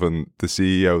innovative, and the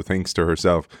CEO thinks to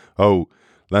herself,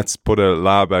 let's put a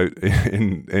lab out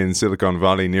in Silicon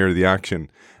Valley near the action.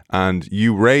 And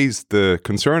you raise the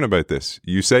concern about this.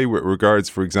 You say with regards,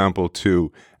 for example,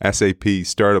 to SAP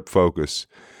Startup Focus,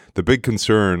 the big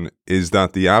concern is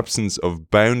that the absence of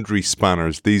boundary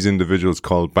spanners, these individuals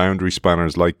called boundary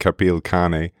spanners like Kapil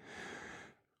Kane,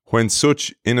 when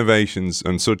such innovations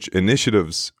and such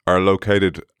initiatives are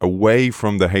located away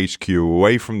from the HQ,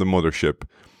 away from the mothership,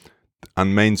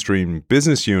 and mainstream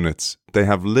business units, they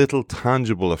have little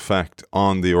tangible effect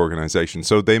on the organization.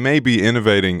 So they may be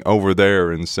innovating over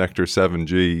there in Sector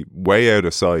 7G, way out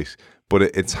of sight, but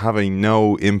it's having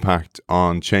no impact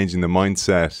on changing the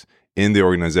mindset in the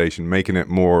organization, making it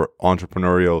more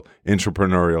entrepreneurial.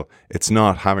 It's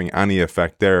not having any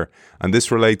effect there. And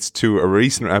this relates to a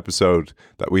recent episode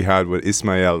that we had with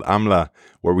Ismail Amla,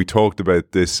 where we talked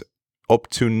about this. Up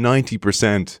to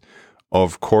 90%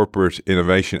 of corporate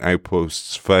innovation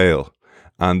outposts fail.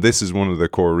 And this is one of the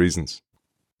core reasons.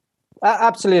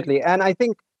 Absolutely. And I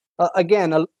think,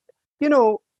 again,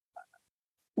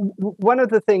 one of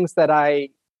the things that I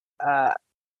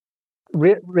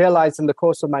realized in the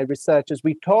course of my research is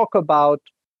we talk about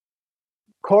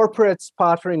corporates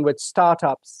partnering with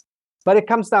startups, but it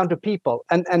comes down to people.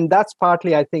 And that's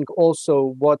partly, I think,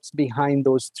 also what's behind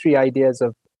those three ideas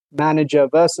of manager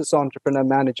versus entrepreneur,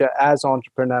 manager as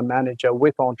entrepreneur, manager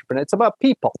with entrepreneur. It's about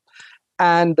people.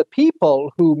 And the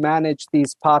people who manage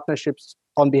these partnerships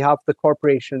on behalf of the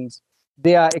corporations,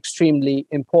 they are extremely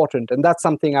important. And that's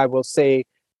something I will say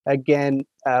again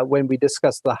when we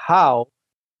discuss the how.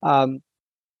 And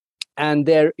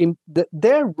their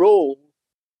role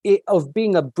of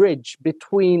being a bridge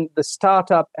between the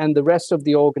startup and the rest of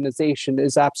the organization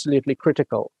is absolutely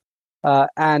critical.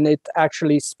 And it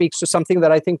actually speaks to something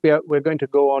that I think we're going to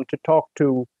go on to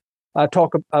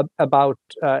talk about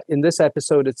in this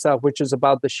episode itself, which is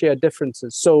about the shared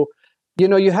differences. So,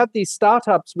 you have these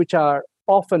startups which are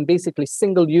often basically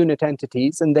single unit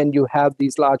entities, and then you have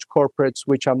these large corporates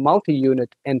which are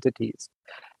multi-unit entities.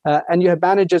 And you have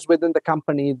managers within the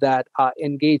company that are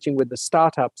engaging with the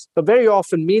startups. But very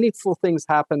often, meaningful things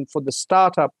happen for the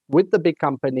startup with the big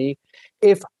company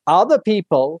if other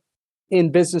people in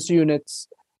business units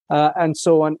and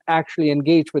so on actually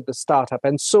engage with the startup.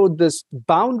 And so this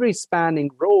boundary spanning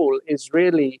role is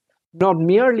really not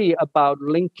merely about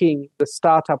linking the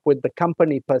startup with the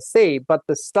company per se, but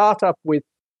the startup with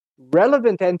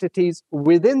relevant entities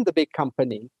within the big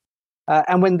company.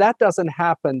 And when that doesn't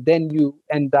happen, then you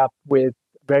end up with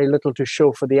very little to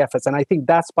show for the efforts. And I think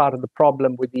that's part of the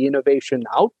problem with the innovation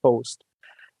outpost,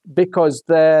 because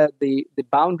the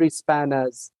boundary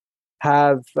spanners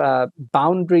have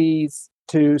boundaries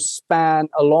to span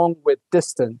along with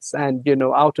distance, and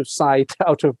out of sight,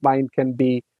 out of mind can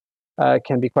be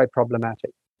quite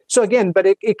problematic. So again, but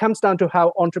it comes down to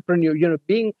how entrepreneur,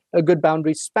 being a good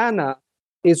boundary spanner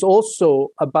is also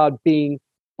about being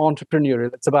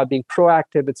entrepreneurial. It's about being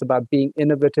proactive. It's about being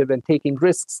innovative and taking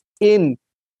risks in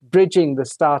bridging the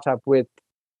startup with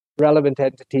relevant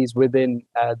entities within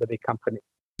the big company.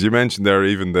 You mentioned there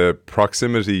even the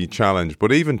proximity challenge,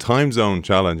 but even time zone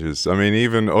challenges. I mean,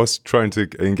 even us trying to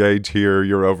engage here,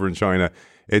 you're over in China,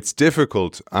 it's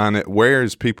difficult and it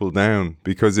wears people down,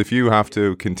 because if you have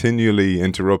to continually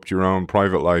interrupt your own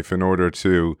private life in order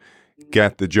to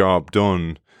get the job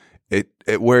done,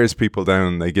 it wears people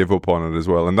down and they give up on it as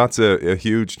well. And that's a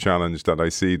huge challenge that I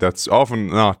see that's often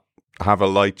not have a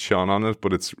light shone on it,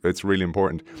 but it's really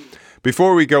important.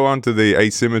 Before we go on to the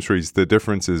asymmetries, the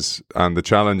differences and the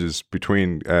challenges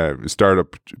between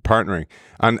startup partnering,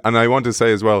 and I want to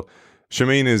say as well,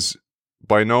 Shameen is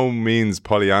by no means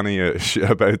Pollyanna-ish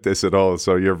about this at all.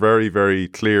 So you're very, very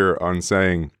clear on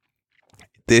saying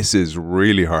this is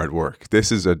really hard work.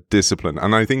 This is a discipline.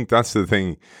 And I think that's the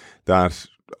thing that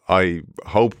I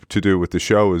hope to do with the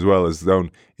show as well, is that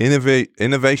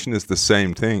innovation is the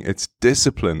same thing. It's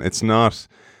discipline. It's not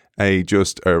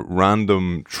just a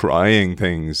random trying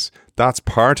things. That's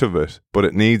part of it, but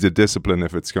it needs a discipline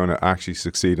if it's going to actually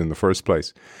succeed in the first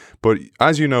place. But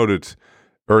as you noted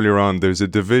earlier on, there's a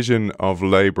division of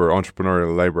labor,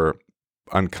 entrepreneurial labor,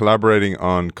 and collaborating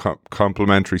on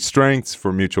complementary strengths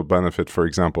for mutual benefit, for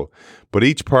example. But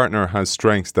each partner has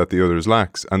strengths that the others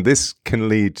lacks, and this can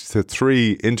lead to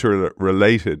three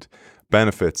interrelated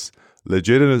benefits: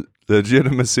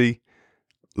 legitimacy,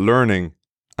 learning,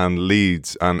 and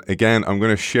leads. And again, I'm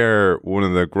going to share one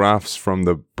of the graphs from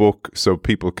the book so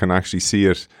people can actually see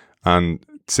it and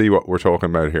see what we're talking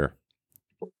about here.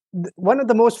 One of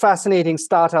the most fascinating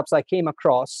startups I came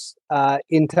across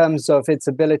in terms of its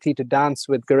ability to dance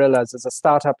with gorillas is a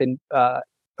startup it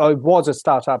was a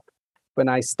startup when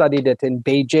I studied it in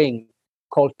Beijing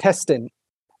called Testin.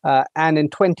 And in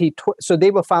so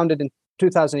they were founded in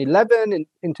 2011.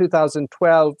 In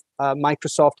 2012,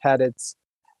 Microsoft had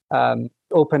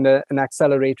opened an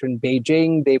accelerator in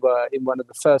Beijing. They were in one of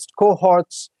the first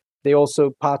cohorts. They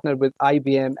also partnered with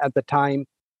IBM at the time.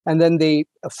 And then they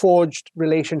forged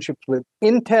relationships with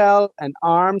Intel and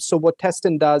ARM. So what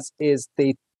Teston does is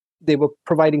they were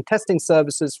providing testing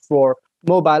services for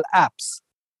mobile apps.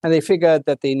 And they figured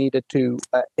that they needed to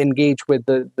engage with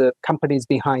the companies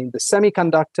behind the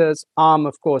semiconductors, ARM,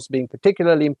 of course, being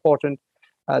particularly important.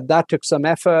 That took some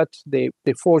effort. They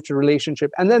forged a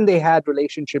relationship. And then they had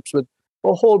relationships with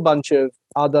a whole bunch of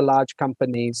other large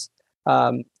companies,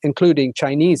 including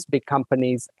Chinese big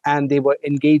companies, and they were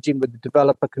engaging with the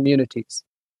developer communities.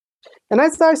 And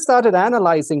as I started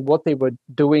analyzing what they were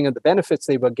doing and the benefits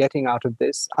they were getting out of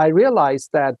this, I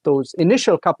realized that those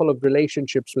initial couple of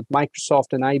relationships with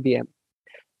Microsoft and IBM,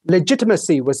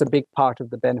 legitimacy was a big part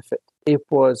of the benefit. It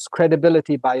was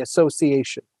credibility by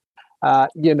association.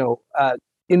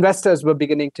 Investors were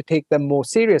beginning to take them more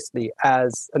seriously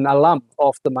as an alum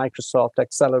of the Microsoft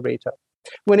accelerator.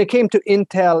 When it came to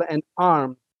Intel and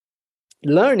ARM,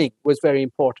 learning was very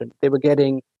important. They were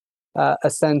getting a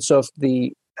sense of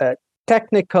the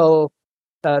technical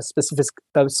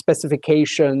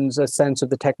specifications, a sense of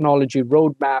the technology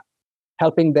roadmap,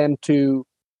 helping them to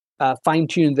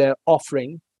fine-tune their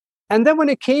offering. And then when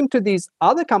it came to these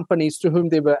other companies to whom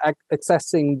they were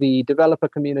accessing the developer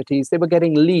communities, they were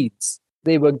getting leads.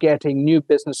 They were getting new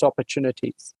business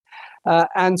opportunities.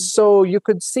 And so you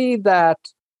could see that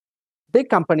big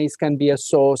companies can be a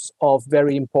source of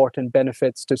very important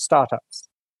benefits to startups.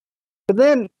 But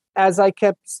then, as I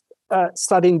kept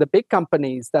studying the big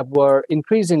companies that were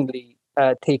increasingly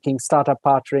taking startup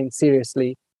partnering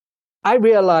seriously, I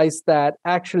realized that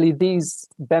actually these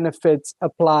benefits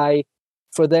apply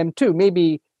for them too,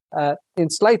 maybe in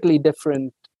slightly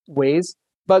different ways,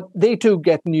 but they too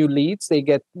get new leads, they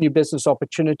get new business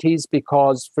opportunities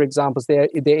because, for example, they're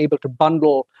able to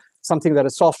bundle something that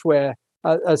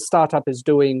a startup is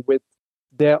doing with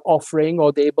their offering,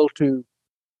 or they're able to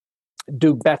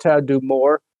do better, do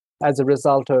more as a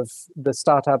result of the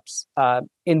startup's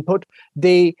input.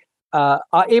 They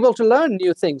are able to learn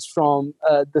new things from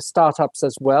the startups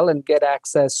as well and get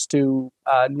access to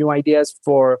new ideas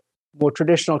for more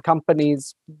traditional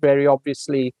companies, very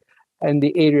obviously in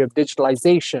the area of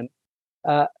digitalization.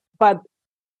 But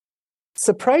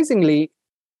surprisingly,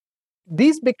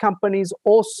 these big companies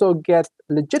also get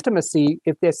legitimacy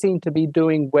if they're seen to be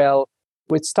doing well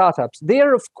with startups. They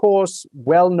are, of course,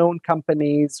 well-known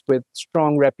companies with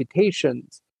strong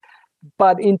reputations.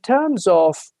 But in terms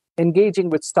of engaging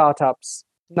with startups,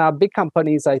 now big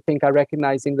companies, I think, are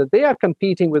recognizing that they are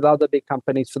competing with other big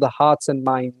companies for the hearts and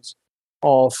minds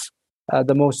of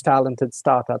the most talented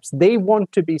startups. They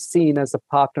want to be seen as a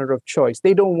partner of choice.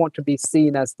 They don't want to be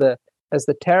seen as the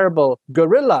terrible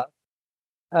gorilla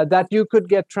that you could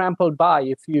get trampled by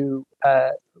if you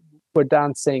were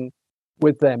dancing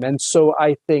with them. And so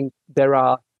I think there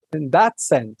are, in that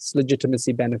sense,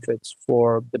 legitimacy benefits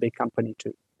for the big company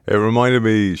too. It reminded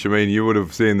me, Shameen, you would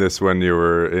have seen this when you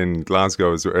were in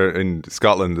Glasgow, in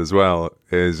Scotland as well,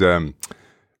 is the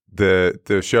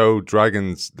show The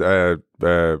Dragon's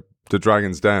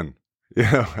Den.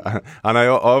 And I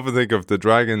often think of The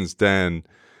Dragon's Den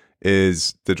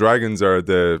is the dragons are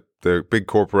the big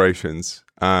corporations,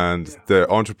 and the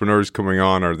entrepreneurs coming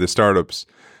on are the startups.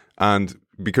 And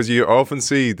because you often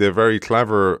see the very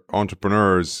clever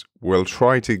entrepreneurs will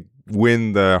try to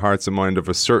win the hearts and mind of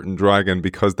a certain dragon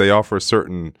because they offer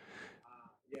certain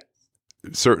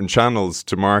channels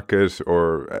to market,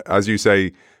 or as you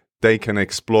say, they can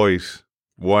exploit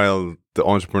while the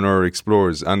entrepreneur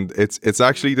explores. And it's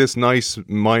actually this nice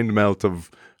mind melt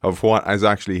of what is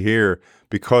actually here,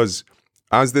 because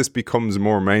as this becomes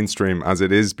more mainstream, as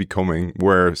it is becoming,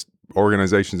 where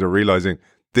organizations are realizing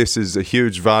this is a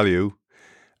huge value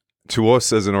to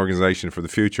us as an organization for the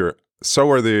future,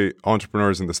 so are the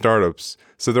entrepreneurs and the startups.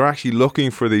 So they're actually looking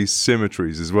for these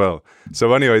symmetries as well.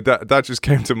 So anyway, that just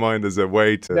came to mind as a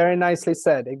way to... Very nicely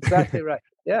said. Exactly right.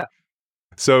 Yeah.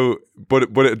 So, but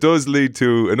it does lead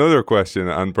to another question,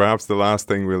 and perhaps the last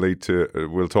thing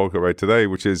we'll talk about today,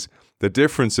 which is the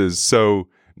differences. So,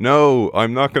 no,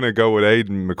 I'm not going to go with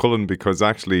Aidan McCullen because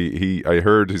actually I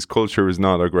heard his culture is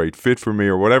not a great fit for me,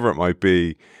 or whatever it might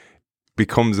be,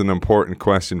 becomes an important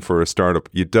question for a startup.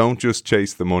 You don't just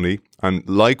chase the money, and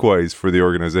likewise for the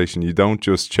organization, you don't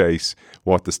just chase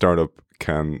what the startup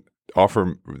can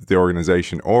offer the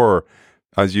organization, or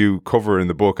as you cover in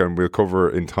the book and we'll cover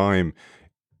in time,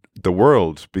 the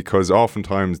world, because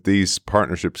oftentimes these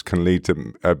partnerships can lead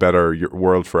to a better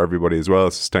world for everybody as well,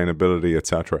 sustainability,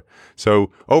 etc.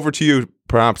 So over to you,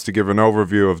 perhaps, to give an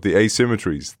overview of the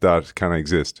asymmetries that can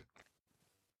exist.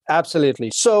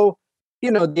 Absolutely. So,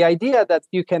 the idea that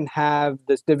you can have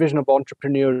this division of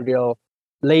entrepreneurial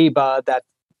labor that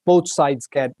both sides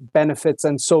get benefits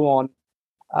and so on.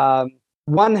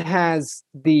 One has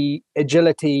the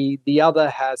agility, the other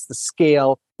has the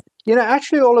scale.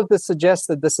 Actually, all of this suggests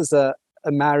that this is a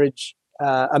marriage,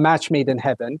 a match made in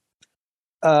heaven.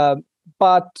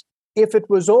 But if it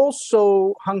was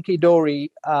also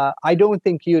hunky-dory, I don't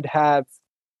think you'd have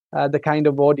the kind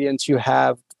of audience you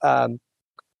have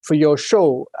for your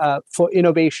show, for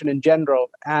innovation in general,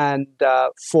 and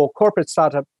for corporate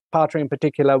startup partnering in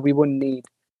particular. We wouldn't need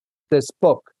this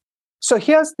book. So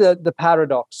here's the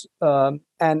paradox,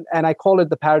 and I call it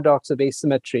the paradox of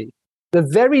asymmetry. The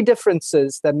very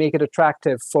differences that make it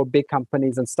attractive for big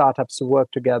companies and startups to work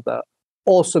together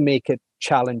also make it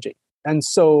challenging. And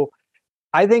so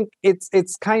I think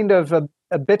it's kind of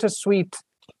a bittersweet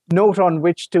note on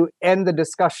which to end the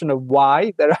discussion of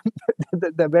why. There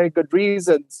are very good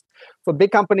reasons for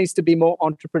big companies to be more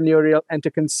entrepreneurial and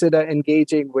to consider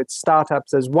engaging with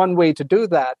startups as one way to do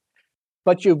that.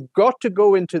 But you've got to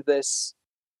go into this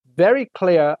very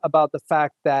clear about the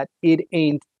fact that it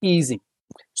ain't easy.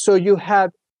 So you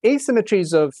have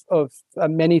asymmetries of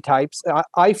many types.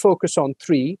 I focus on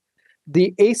three.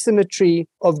 The asymmetry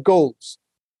of goals.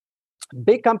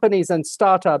 Big companies and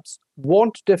startups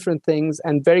want different things,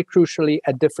 and very crucially,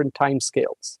 at different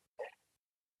timescales.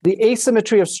 The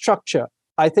asymmetry of structure.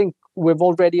 I think we've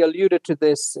already alluded to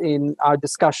this in our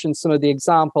discussion, some of the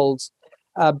examples.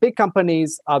 Big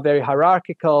companies are very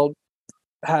hierarchical,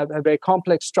 have very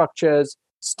complex structures.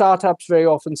 Startups, very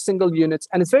often single units,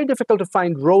 and it's very difficult to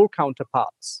find role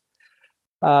counterparts,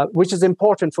 which is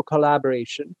important for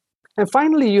collaboration. And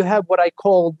finally, you have what I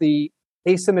call the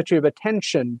asymmetry of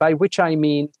attention, by which I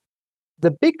mean the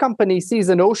big company sees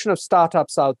an ocean of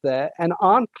startups out there and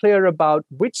aren't clear about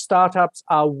which startups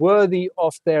are worthy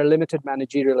of their limited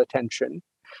managerial attention.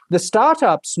 The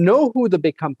startups know who the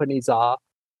big companies are,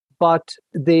 but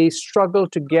they struggle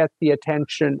to get the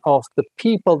attention of the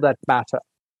people that matter.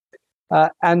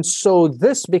 And so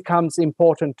this becomes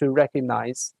important to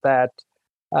recognize that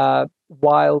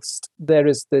whilst there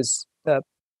is this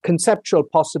conceptual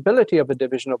possibility of a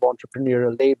division of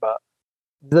entrepreneurial labor,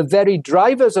 the very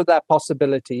drivers of that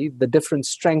possibility, the different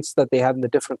strengths that they have and the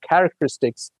different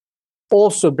characteristics,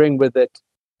 also bring with it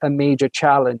a major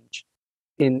challenge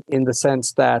in the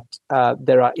sense that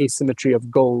there are asymmetry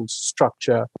of goals,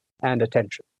 structure, and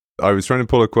attention. I was trying to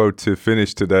pull a quote to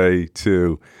finish today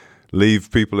to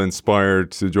leave people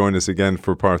inspired to join us again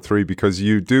for part 3, because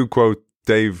you do quote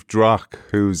Dave Drock,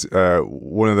 who's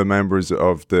one of the members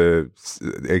of the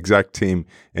exec team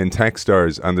in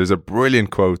Techstars, and there's a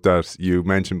brilliant quote that you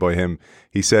mentioned by him.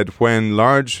 He said, when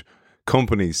large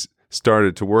companies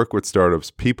started to work with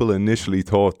startups, people initially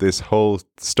thought this whole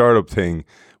startup thing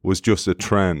was just a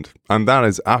trend, and that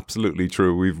is absolutely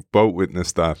true. We've both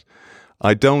witnessed that.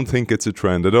 I don't think it's a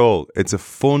trend at all. It's a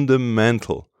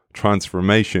fundamental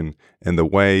transformation in the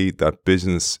way that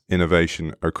business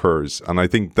innovation occurs. And I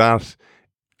think that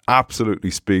absolutely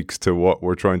speaks to what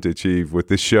we're trying to achieve with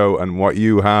this show and what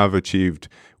you have achieved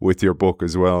with your book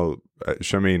as well,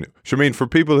 Shameen. Shameen, for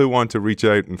people who want to reach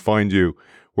out and find you,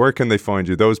 where can they find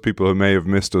you? Those people who may have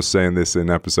missed us saying this in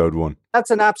episode 1.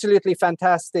 That's an absolutely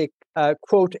fantastic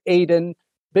quote, Aidan,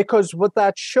 because what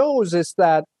that shows is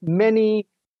that many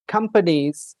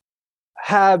companies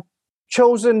have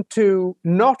chosen to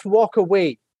not walk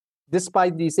away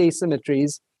despite these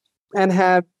asymmetries and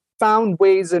have found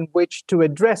ways in which to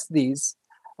address these.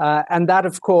 And that,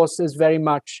 of course, is very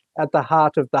much at the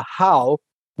heart of the how,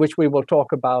 which we will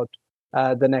talk about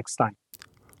the next time.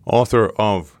 Author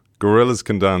of Gorillas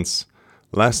Can Dance,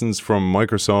 Lessons from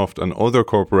Microsoft and Other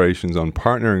Corporations on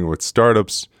Partnering with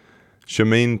Startups,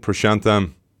 Shameen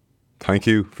Prashantham, thank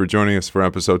you for joining us for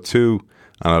episode 2,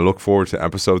 and I look forward to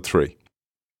episode 3.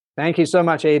 Thank you so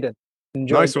much, Aidan.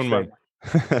 Enjoy. Nice one, man.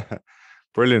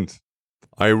 Brilliant.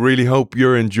 I really hope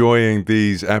you're enjoying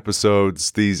these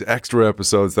episodes, these extra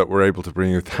episodes that we're able to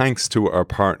bring you thanks to our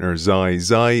partner Zai.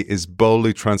 Zai is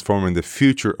boldly transforming the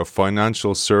future of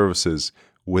financial services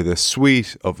with a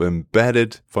suite of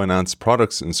embedded finance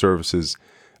products and services,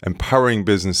 empowering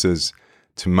businesses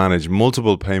to manage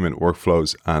multiple payment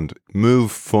workflows and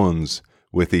move funds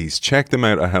with ease. Check them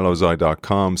out at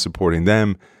hellozai.com. Supporting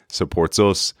them supports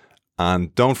us.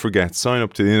 And don't forget, sign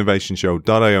up to the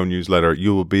innovationshow.io newsletter.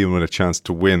 You will be with a chance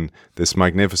to win this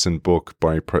magnificent book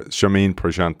by Shameen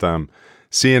Prashantham.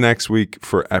 See you next week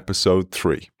for episode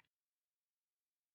 3.